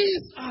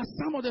these are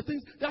some of the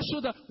things that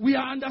show that we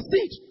are under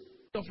siege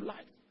of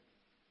life.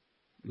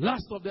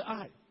 Lust of the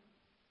eye.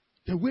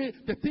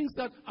 The things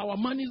that our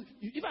money,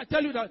 if I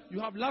tell you that you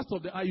have lust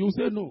of the eye, you will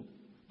say no.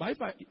 But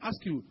if I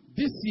ask you,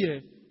 this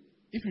year,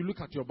 if you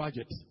look at your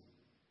budget,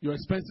 your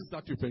expenses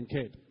that you've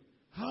incurred,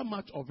 how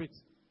much of it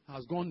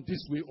has gone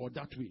this way or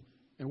that way?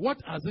 And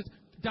what has it,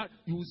 that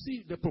you will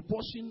see the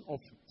proportion of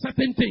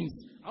certain things.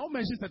 I won't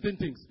mention certain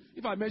things.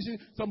 If I mention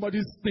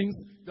somebody's things,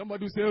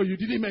 somebody will say, oh, you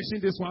didn't mention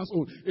this one's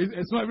own.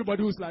 It's not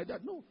everybody who's like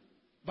that. No.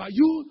 But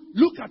you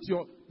look at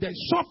the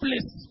shop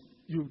list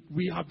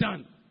we have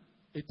done.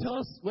 It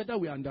tells whether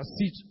we are under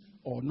siege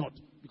or not.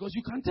 Because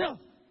you can tell.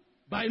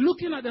 By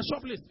looking at the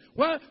shop list.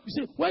 Well,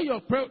 you see, where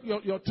your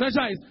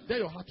treasure is, there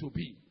your heart will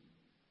be.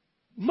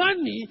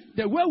 Money,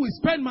 the way we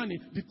spend money,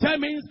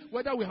 determines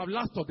whether we have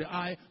lust of the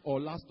eye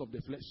or lust of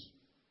the flesh.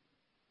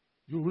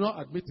 You will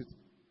not admit it.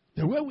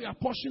 The way we are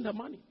portioning the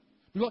money.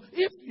 Because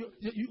if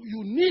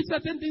you need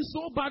certain things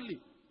so badly,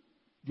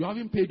 you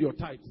haven't paid your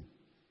tithe.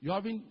 You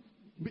haven't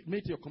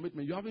made your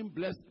commitment. You haven't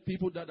blessed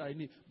people that are in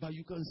need. But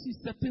you can see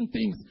certain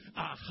things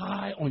are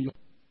high on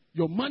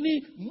your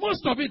money.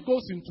 Most of it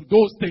goes into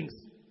those things.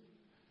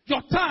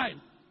 Your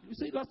time. You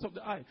say lust of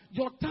the eye.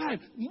 Your time.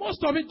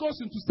 Most of it goes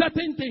into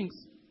certain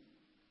things.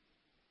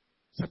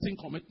 Certain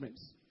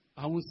commitments.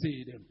 I won't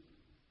say them.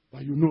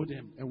 But you know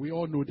them. And we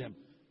all know them.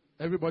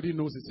 Everybody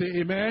knows it.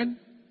 Say amen.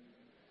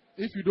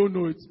 If you don't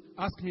know it,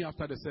 ask me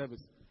after the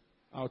service.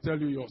 I'll tell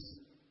you yours.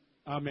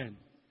 Amen.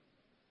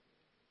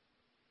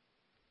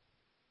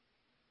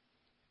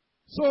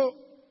 So,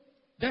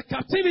 the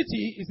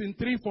captivity is in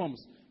three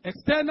forms.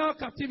 External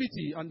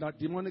captivity under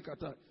demonic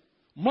attack.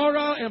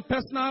 Moral and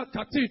personal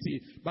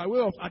captivity by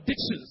way of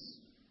addictions.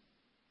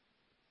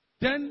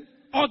 Then,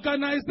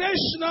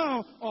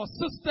 organizational or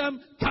system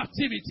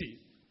captivity.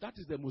 That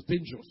is the most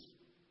dangerous.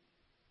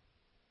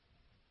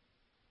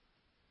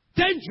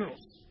 Dangerous.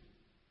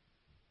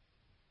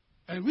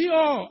 And we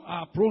all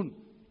are prone.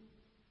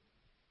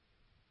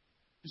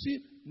 You see,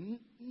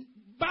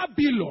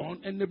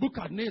 Babylon and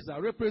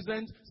Nebuchadnezzar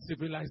represent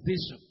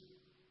civilization.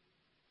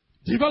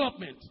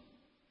 Development.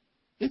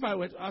 If I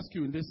were to ask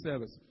you in this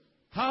service,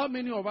 how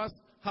many of us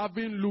have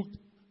been looked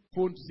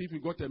phone to see if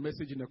you got a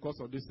message in the course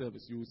of this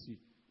service? You will see.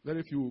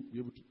 Very few will be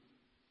able to.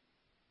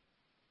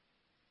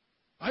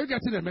 Are you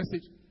getting a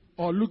message?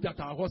 Or looked at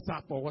our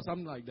WhatsApp or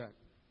something like that?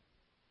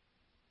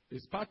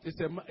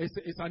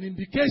 It's an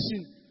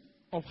indication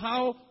of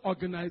how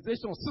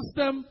organization,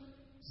 system,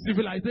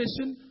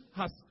 civilization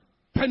has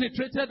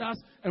penetrated us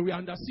and we are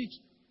under siege.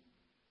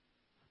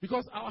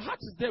 Because our heart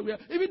is there.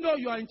 Even though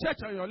you are in church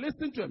and you are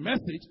listening to a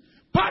message,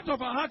 part of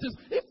our heart is,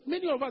 if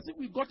many of us, if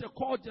we got a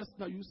call just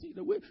now, you see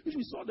the way, if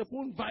we saw the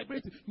phone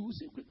vibrating, you will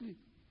see quickly.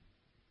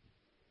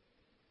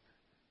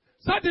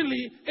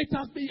 Suddenly, it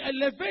has been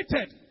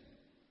elevated.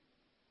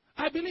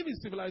 I believe in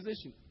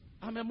civilization.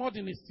 I'm a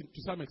modernist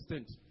to some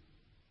extent.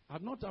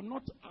 I'm not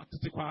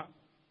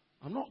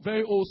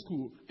very old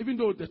school. Even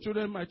though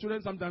my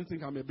children sometimes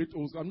think I'm a bit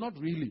old school. I'm not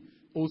really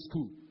old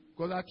school.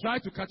 Because I try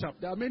to catch up.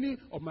 There are many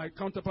of my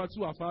counterparts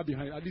who are far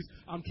behind. At least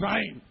I'm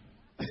trying.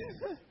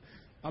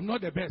 I'm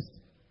not the best.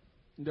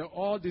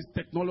 All this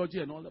technology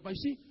and all that. But you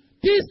see,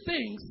 these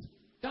things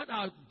that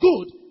are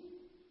good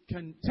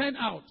can turn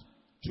out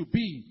to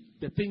be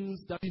the things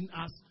that in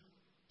us,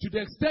 to the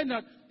extent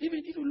that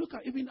even if you look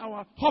at even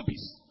our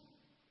hobbies,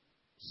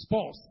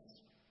 sports,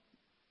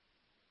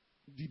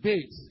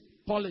 debates,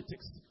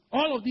 politics,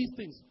 all of these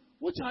things,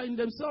 which are in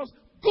themselves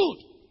good.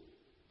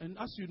 And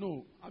as you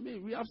know,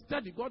 we have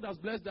studied. God has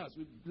blessed us.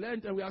 We've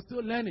learned and we are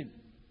still learning.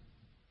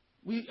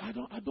 I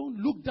don't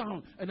look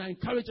down, and I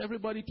encourage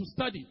everybody to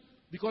study.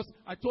 Because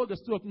I told the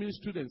School of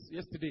Ministry students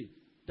yesterday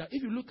that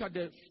if you look at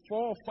the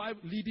 4 or 5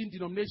 leading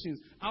denominations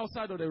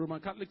outside of the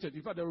Roman Catholic Church,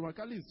 in fact, the Roman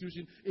Catholic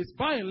institution is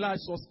by and large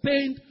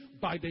sustained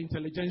by the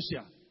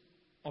intelligentsia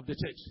of the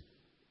church.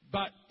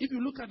 But if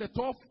you look at the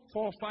top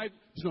 4 or 5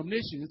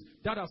 denominations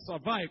that have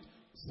survived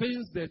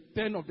since the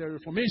turn of the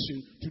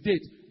Reformation to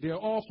date, they are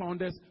all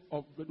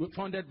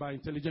founded by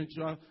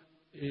intelligentsia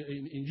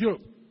in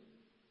Europe.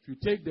 If you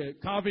take the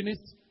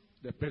Calvinists,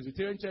 the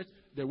Presbyterian Church,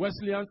 the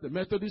Wesleyans, the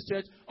Methodist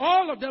Church,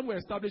 all of them were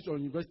established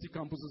on university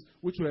campuses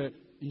which were in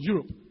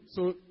Europe.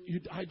 So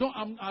I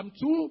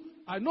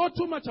know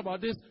too much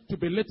about this to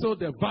belittle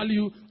the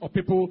value of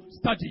people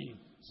studying.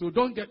 So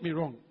don't get me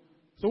wrong.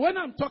 So when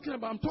I'm talking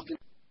about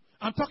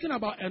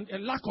a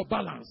lack of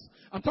balance.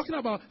 I'm talking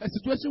about a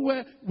situation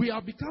where we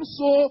have become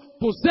so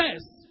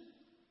possessed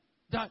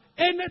that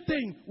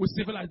anything with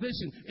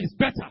civilization is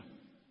better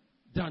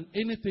than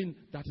anything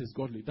that is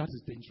godly. That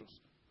is dangerous.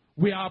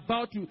 We are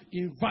about to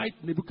invite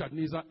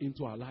Nebuchadnezzar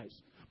into our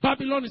lives.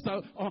 Babylon is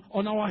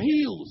on our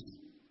heels.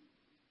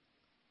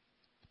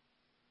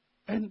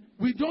 And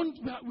we don't,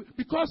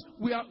 because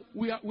we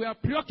are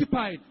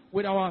preoccupied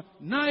with our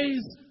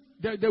nice,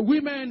 the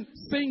women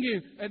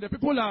singing, and the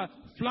people are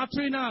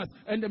flattering us,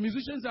 and the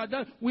musicians are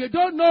done. We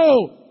don't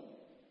know.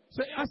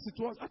 So as it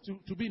was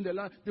to be in the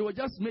land, they were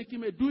just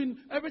making it, doing,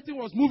 everything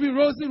was moving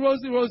rosy,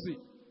 rosy, rosy.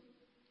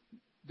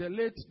 The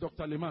late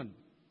Dr. Lehman,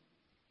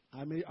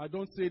 I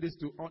don't say this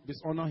to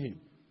dishonor him.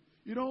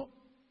 You know,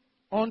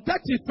 on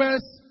 31st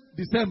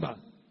December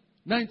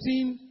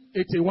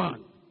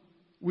 1981,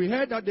 we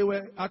heard that they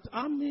were at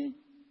Army,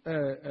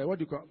 what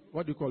do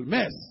you call,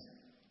 mess.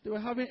 They were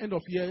having end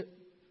of year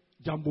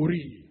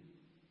jamboree.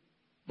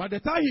 By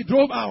the time he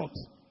drove out,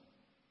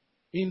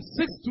 in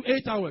 6 to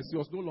 8 hours, he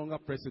was no longer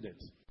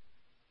president.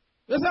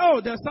 They said,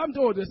 oh, there's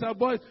something. Oh, they said,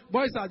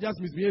 boys are just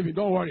misbehaving.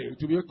 Don't worry. It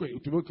will be okay.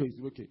 It will be okay. It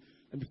will be okay.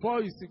 And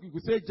before you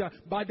could say,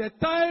 by the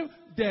time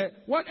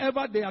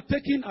whatever they are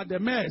taking at the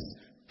mess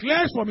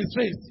clears from his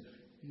face,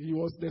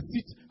 the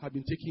seat had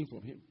been taken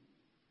from him.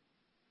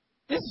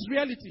 This is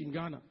reality in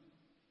Ghana.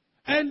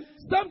 And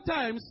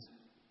sometimes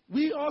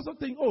we also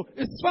think, oh,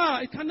 it's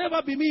far. It can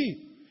never be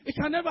me. It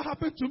can never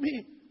happen to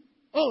me.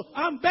 Oh,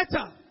 I'm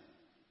better.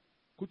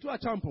 Kutu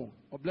Achampong,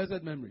 of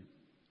blessed memory,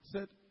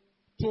 said,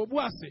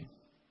 Tobuase,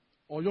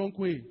 or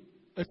Yonkwe,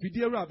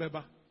 Efidera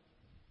Beba,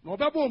 no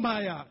Babo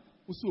Maya,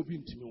 Uso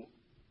Bintino.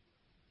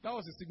 That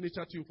was his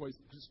signature tune for his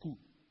school.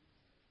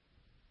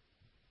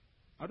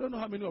 I don't know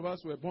how many of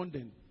us were born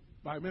then,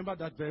 but I remember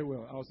that very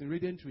well. I was in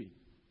Radiant Tree.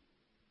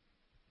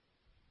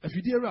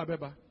 Efidera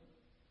Beba,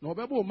 no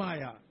Babo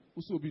Maya,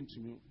 Uso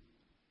Bintino.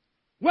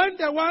 When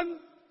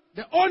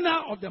the owner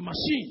of the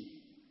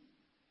machine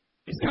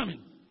is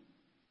coming,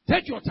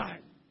 take your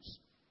time.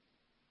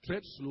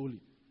 Tread slowly.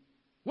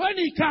 When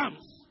he comes,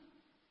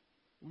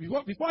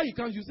 before he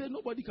comes, you say,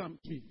 nobody can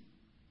me.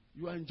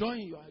 You are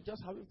enjoying, you are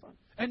just having fun.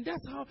 And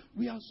that's how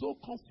we are so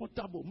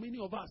comfortable, many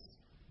of us.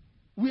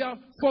 We are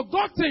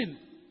forgotten.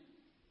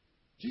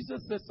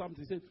 Jesus said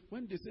something. He said,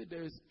 when they say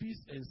there is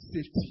peace and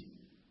safety,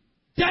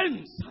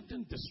 then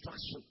sudden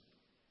destruction.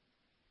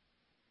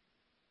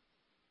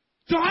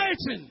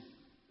 Jehoiachin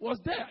was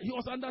there. He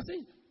was under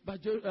siege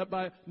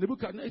by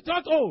Nebuchadnezzar. He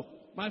thought, oh,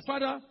 my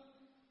father,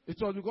 it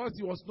was because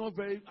he was not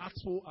very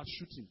artful at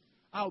shooting.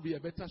 I'll be a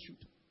better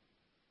shooter.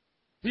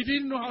 He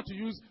didn't know how to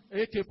use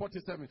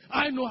AK-47.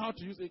 I know how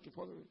to use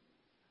AK-47.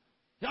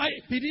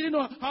 He didn't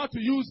know how to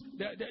use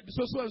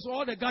so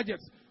all the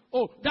gadgets.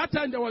 Oh, that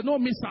time there were no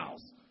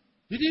missiles.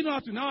 He didn't know how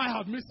to. Now I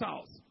have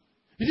missiles.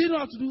 He didn't know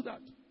how to do that.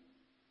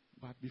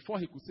 But before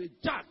he could say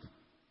Jack,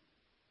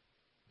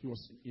 he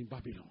was in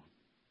Babylon.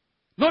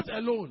 Not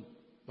alone,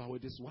 but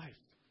with his wife,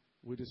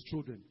 with his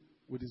children,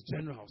 with his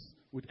generals,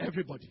 with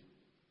everybody.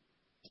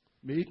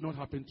 May it not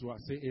happen to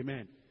us. Say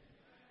amen.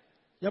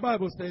 The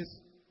Bible says,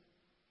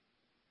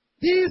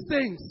 these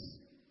things,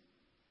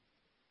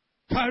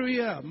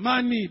 career,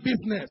 money,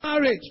 business,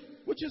 marriage,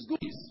 which is good,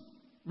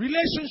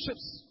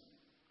 relationships,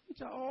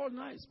 which are all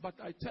nice. But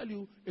I tell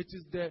you, it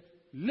is the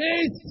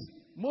lazy,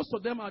 most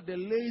of them are the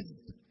lazy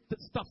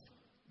stuff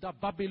that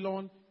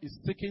Babylon is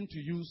seeking to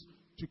use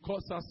to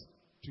cause us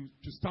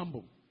to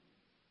stumble.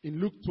 In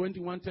Luke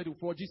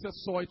 21:34,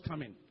 Jesus saw it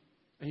coming.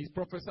 And he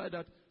prophesied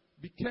that,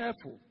 be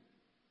careful.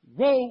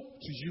 Woe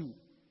to you.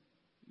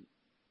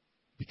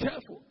 Be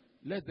careful,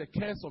 lest the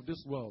curse of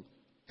this world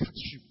catch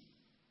you.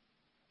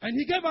 And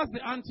he gave us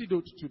the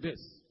antidote to this.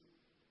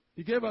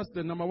 He gave us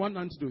the number one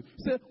antidote.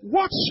 He said,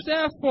 watch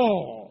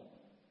therefore,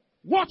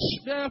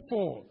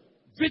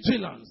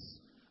 vigilance,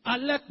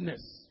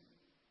 alertness,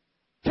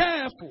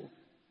 careful.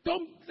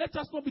 Don't let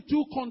us not be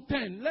too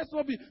content. Let's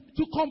not be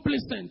too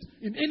complacent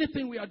in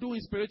anything we are doing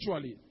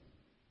spiritually.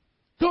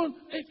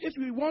 If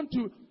we want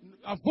to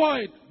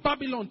avoid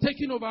Babylon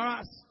taking over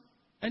us,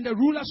 and the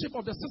rulership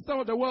of the system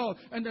of the world,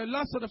 and the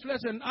lust of the flesh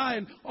and eye,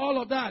 and all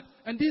of that,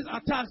 and these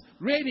attacks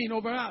reigning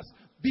over us,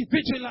 be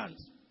vigilant.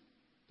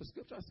 The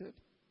scripture said,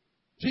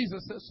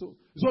 Jesus says so.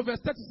 So verse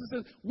 36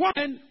 says, watch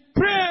and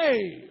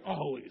pray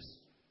always.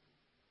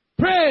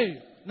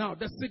 Pray. Now,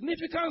 the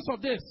significance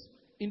of this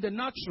in the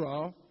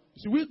natural,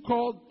 so we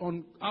call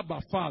on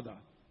Abba Father,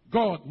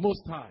 God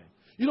Most High.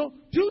 You know,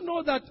 do you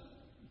know that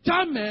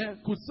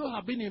Jammeh could still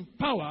have been in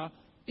power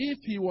if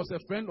he was a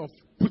friend of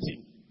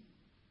Putin?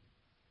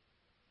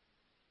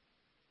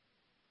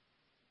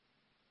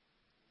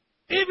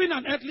 Even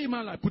an earthly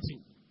man like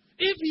Putin.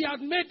 If he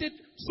had made it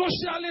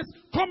socialist,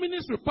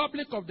 communist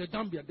republic of the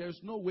Gambia, there is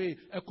no way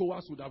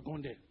ECOWAS would have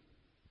gone there.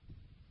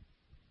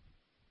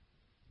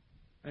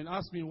 And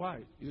ask me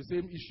why. It's the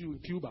same issue in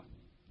Cuba.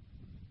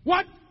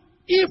 What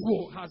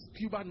evil has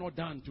Cuba not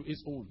done to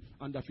its own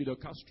under Fidel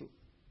Castro?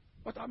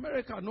 But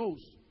America knows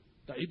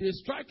that if they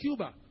strike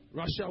Cuba,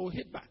 Russia will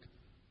hit back.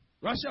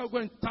 Russia will go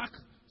and attack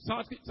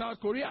South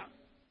Korea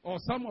or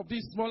some of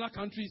these smaller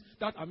countries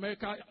that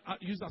America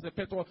used as a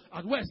pet, or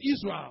at West,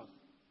 Israel.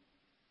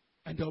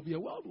 And there will be a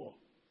world war.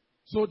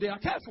 So they are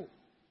careful.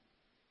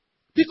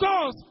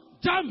 Because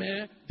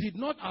Jammeh did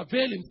not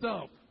avail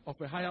himself of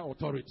a higher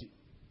authority.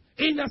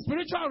 In the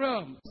spiritual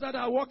realm, that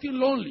are walking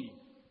lonely,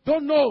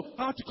 don't know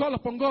how to call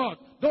upon God,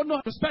 don't know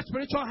how to respect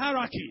spiritual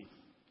hierarchy,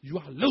 you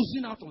are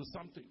losing out on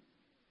something.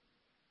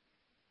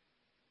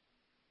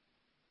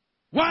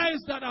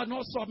 Wives that are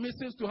not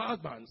submissive to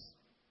husbands.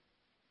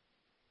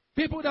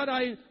 People that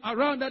are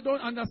around that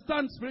don't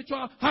understand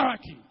spiritual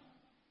hierarchy.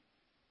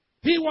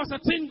 He was a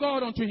tin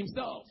God unto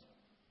himself.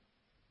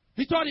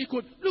 He thought he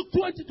could. Look,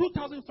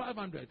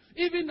 22,500.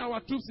 Even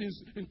our troops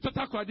in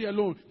Tatakwadi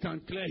alone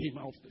can clear him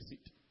off the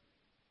seat.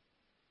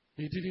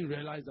 He didn't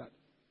realize that.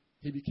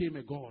 He became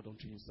a God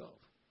unto himself.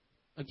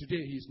 And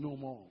today he is no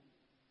more.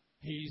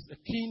 He is a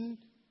king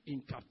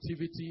in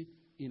captivity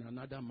in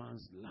another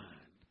man's land.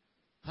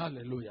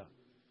 Hallelujah.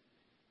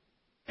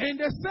 And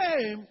the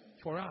same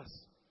for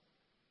us.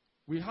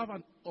 We have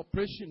an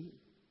operation.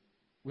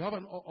 We have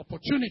an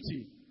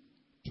opportunity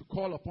to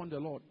call upon the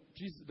Lord.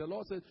 Jesus, the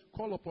Lord said,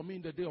 call upon me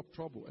in the day of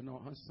trouble and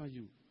I'll answer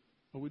you.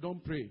 But we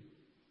don't pray.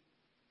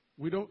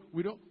 We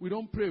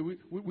don't pray.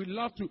 We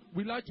like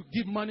to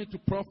give money to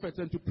prophets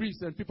and to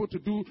priests and people to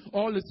do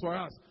all this for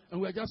us. And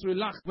we're just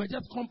relaxed. We're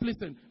just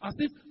complacent. As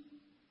if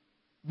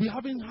we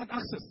haven't had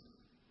access.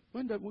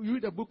 When we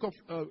read the book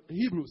of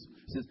Hebrews,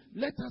 it says,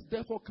 let us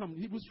therefore come.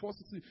 Hebrews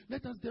 4:16.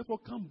 Let us therefore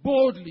come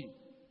boldly.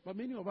 But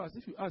many of us,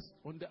 if you ask,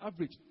 on the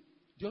average,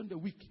 during the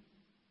week,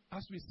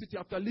 as we sit here,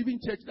 after leaving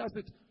church, that's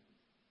it.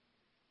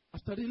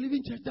 After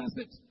leaving church, that's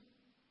it.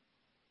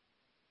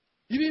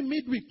 Even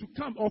midweek to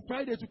come, or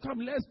Friday to come,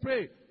 let's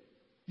pray.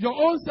 Your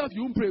own self,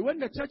 you won't pray. When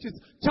the church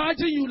is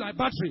charging you like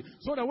battery,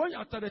 so that when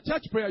after the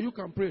church prayer, you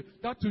can pray.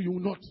 That too, you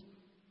will not.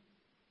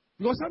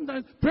 Because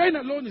sometimes praying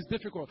alone is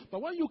difficult.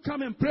 But when you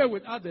come and pray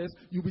with others,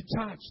 you'll be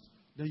charged.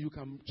 Then you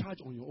can charge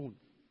on your own.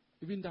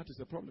 Even that is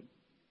a problem.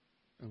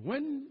 And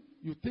when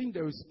you think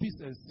there is peace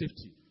and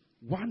safety,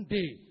 one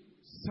day,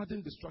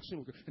 sudden destruction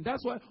will come. And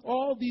that's why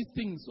all these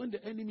things, when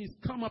the enemies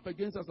come up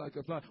against us like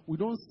a flood, we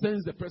don't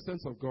sense the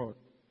presence of God.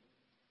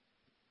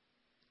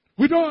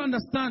 We don't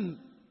understand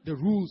the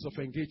rules of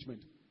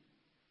engagement.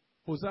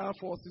 Hosea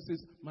 4:6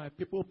 says, my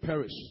people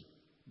perish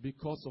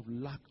because of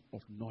lack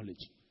of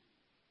knowledge.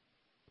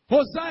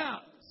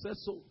 Hosea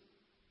says so.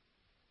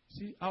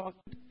 See,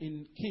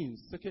 in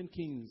Kings, 2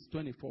 Kings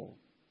 24,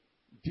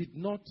 did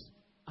not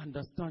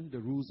understand the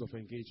rules of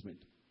engagement.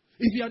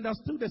 If he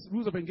understood the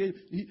rules of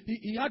engagement,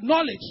 he had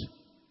knowledge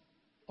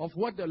of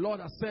what the Lord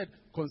has said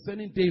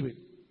concerning David,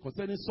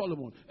 concerning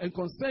Solomon, and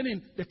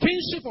concerning the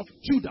kingship of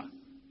Judah.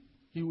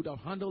 He would have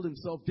handled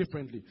himself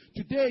differently.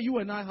 Today, you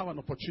and I have an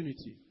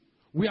opportunity.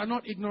 We are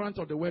not ignorant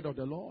of the word of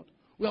the Lord.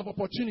 We have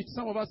opportunity.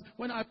 Some of us,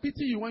 when I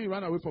pity you when you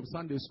run away from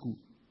Sunday school,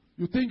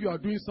 you think you are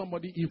doing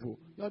somebody evil.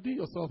 You are doing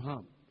yourself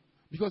harm.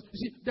 Because,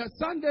 you see, the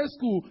Sunday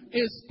school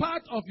is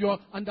part of your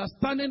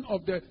understanding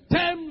of the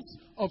terms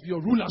of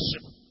your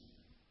rulership.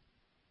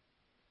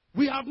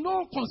 We have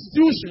no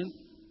constitution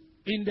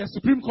in the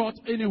Supreme Court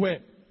anywhere.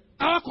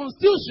 Our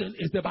constitution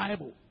is the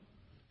Bible.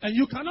 And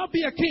you cannot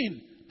be a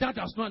king that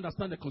does not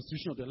understand the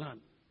constitution of the land.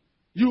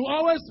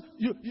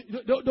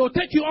 They'll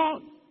take you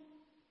on.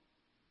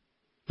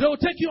 They will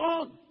take you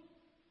on.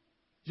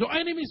 Your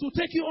enemies will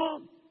take you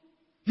on.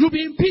 You'll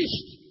be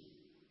impeached.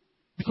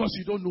 Because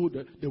you don't know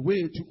the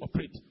way to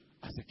operate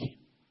as a king.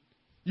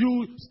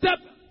 You step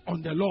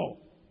on the law,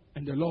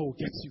 and the law will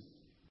get you.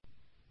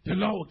 The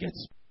law will get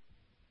you.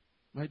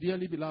 My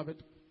dearly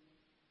beloved,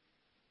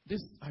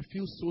 I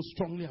feel so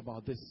strongly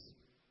about this.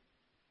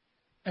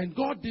 And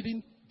God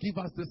didn't give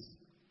us this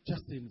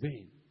just in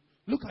vain.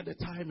 Look at the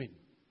timing.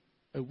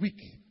 A week,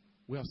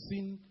 we have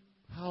seen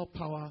how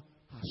power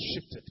has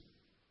shifted.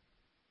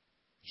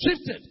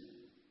 Shifted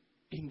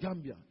in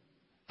Gambia.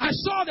 I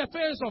saw the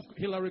face of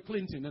Hillary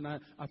Clinton and I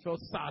felt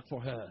sad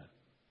for her.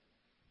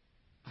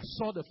 I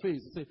saw the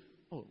face and said,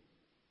 oh,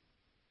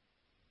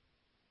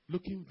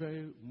 looking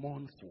very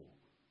mournful.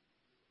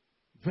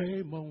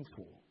 Very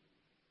mournful.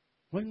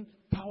 When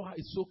power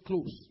is so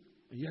close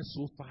and yet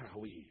so far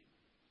away.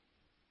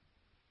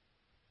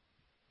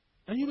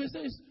 And you may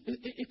say,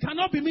 it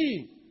cannot be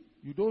me.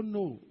 You don't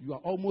know. You are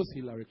almost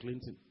Hillary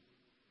Clinton.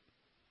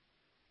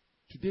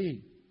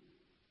 Today,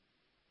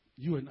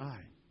 you and I,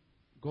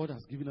 God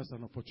has given us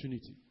an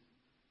opportunity.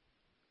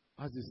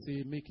 As they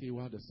say, make hay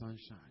while the sun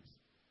shines.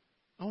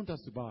 I want us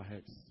to bow our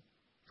heads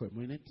for a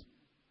minute.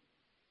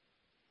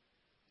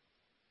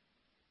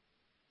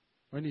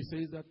 When he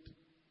says that,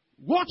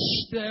 watch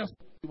there,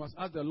 you must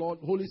ask the Lord,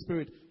 Holy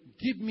Spirit,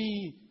 give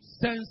me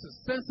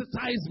senses,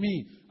 sensitize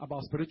me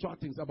about spiritual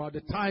things, about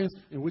the times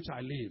in which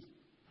I live.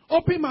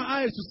 Open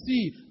my eyes to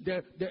see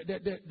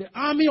the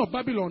army of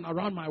Babylon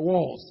around my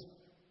walls.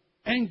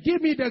 And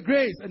give me the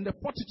grace and the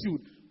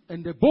fortitude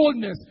and the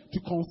boldness to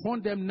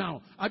confront them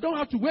now. I don't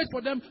have to wait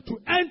for them to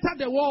enter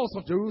the walls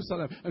of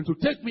Jerusalem and to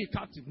take me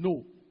captive.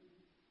 No.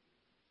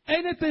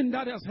 Anything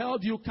that has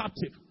held you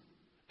captive,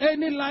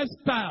 any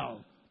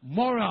lifestyle,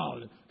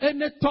 moral,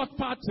 any thought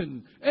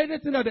pattern,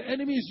 anything that the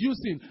enemy is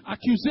using,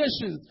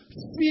 accusations,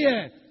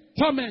 fear,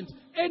 torment,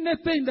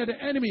 anything that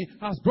the enemy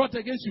has brought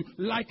against you,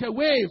 like a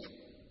wave,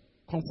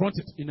 confront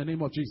it in the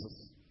name of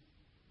Jesus.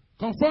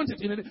 Confront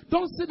it.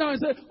 Don't sit down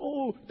and say,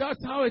 oh,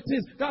 that's how it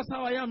is. That's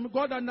how I am.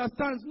 God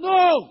understands.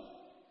 No.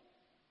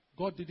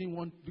 God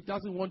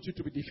doesn't want you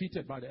to be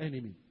defeated by the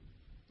enemy.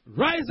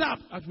 Rise up,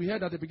 as we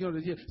heard at the beginning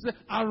of the year. Say,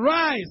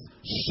 arise,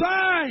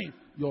 shine,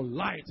 your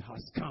light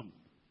has come.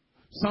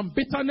 Some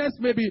bitterness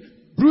may be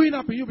brewing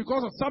up in you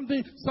because of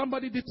something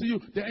somebody did to you.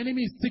 The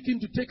enemy is seeking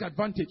to take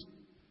advantage.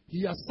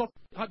 He has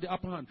had the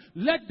upper hand.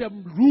 Let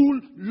them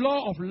rule,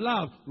 law of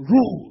love,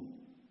 rule.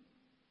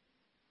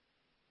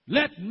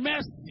 Let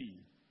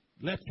mercy,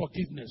 let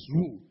forgiveness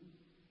rule.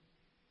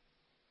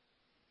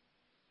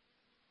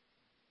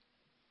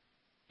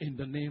 In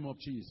the name of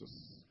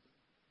Jesus.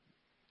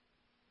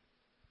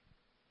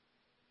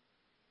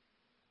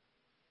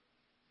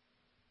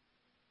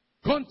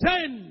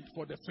 Contend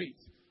for the faith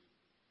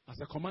as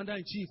a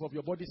commander-in-chief of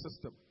your body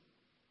system.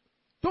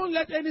 Don't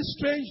let any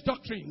strange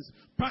doctrines,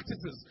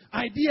 practices,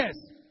 ideas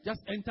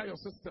just enter your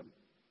system.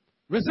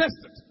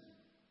 Resist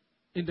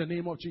it in the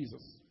name of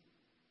Jesus.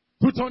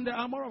 Put on the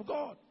armor of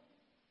God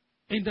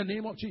in the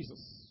name of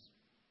Jesus.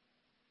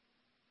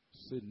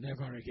 Say,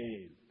 never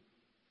again.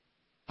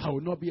 I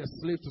will not be a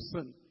slave to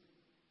sin.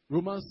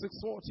 Romans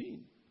 6:14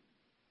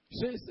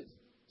 says it.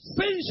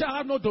 Sin shall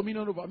have no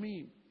dominion over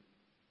me.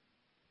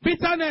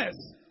 Bitterness,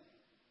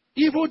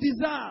 evil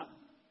desire,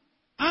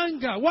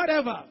 anger,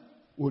 whatever,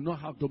 will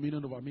not have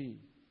dominion over me.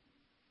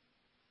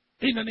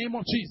 In the name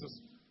of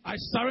Jesus, I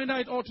surrender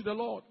it all to the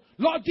Lord.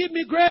 Lord, give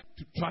me grace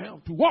to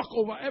triumph, to walk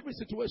over every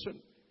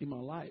situation in my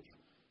life.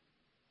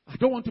 I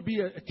don't want to be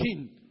a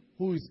king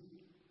who is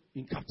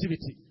in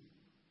captivity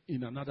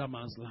in another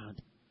man's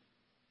land.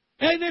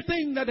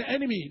 Anything that the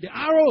enemy, the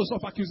arrows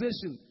of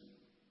accusation,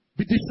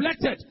 be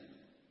deflected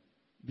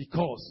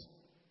because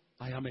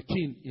I am a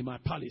king in my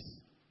palace.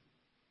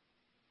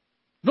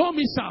 No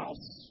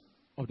missiles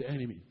of the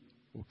enemy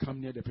will come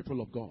near the people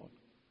of God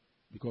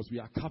because we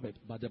are covered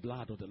by the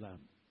blood of the Lamb.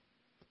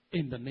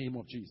 In the name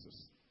of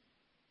Jesus.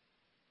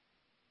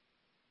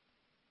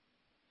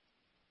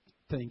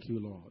 Thank you,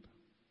 Lord.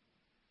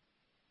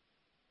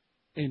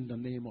 In the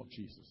name of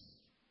Jesus.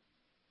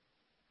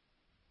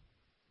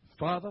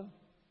 Father,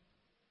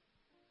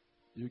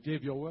 you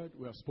gave your word.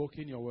 We have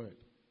spoken your word.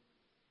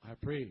 I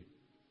pray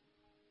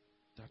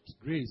that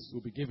grace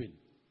will be given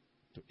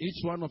to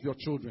each one of your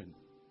children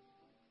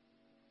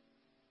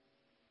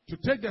to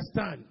take the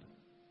stand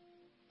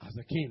as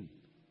a king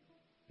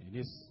in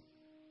his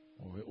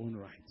or her own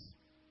rights,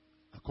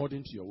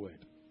 according to your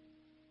word.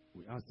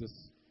 We ask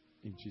this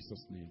in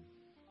Jesus' name.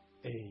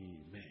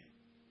 Amen.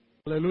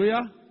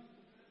 Hallelujah.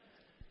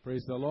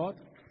 Praise the Lord.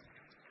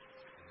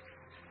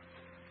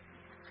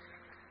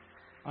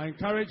 I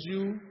encourage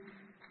you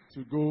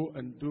to go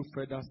and do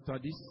further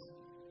studies.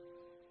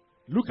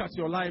 Look at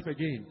your life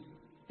again.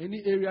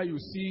 Any area you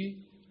see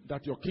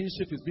that your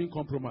kingship is being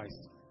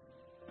compromised,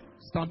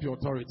 stamp your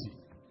authority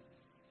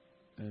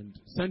and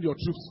send your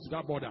troops to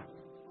that border.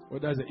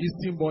 Whether it's the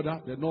eastern border,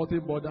 the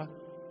northern border,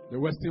 the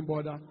western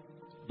border.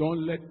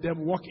 Don't let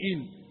them walk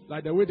in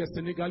like the way the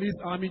Senegalese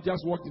army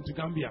just walked into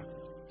Gambia.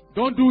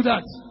 Don't do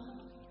that.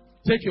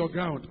 Take your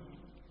ground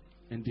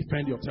and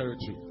defend your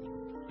territory.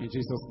 In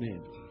Jesus'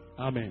 name.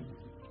 Amen.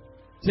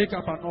 Take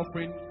up an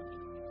offering,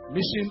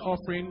 mission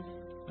offering,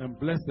 and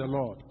bless the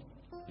Lord.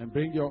 And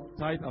bring your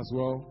tithe as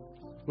well,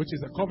 which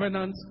is a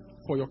covenant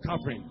for your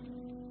covering.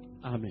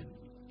 Amen.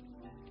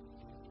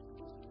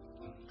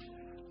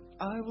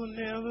 I will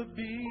never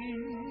be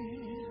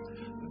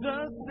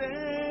the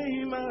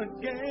same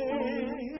again.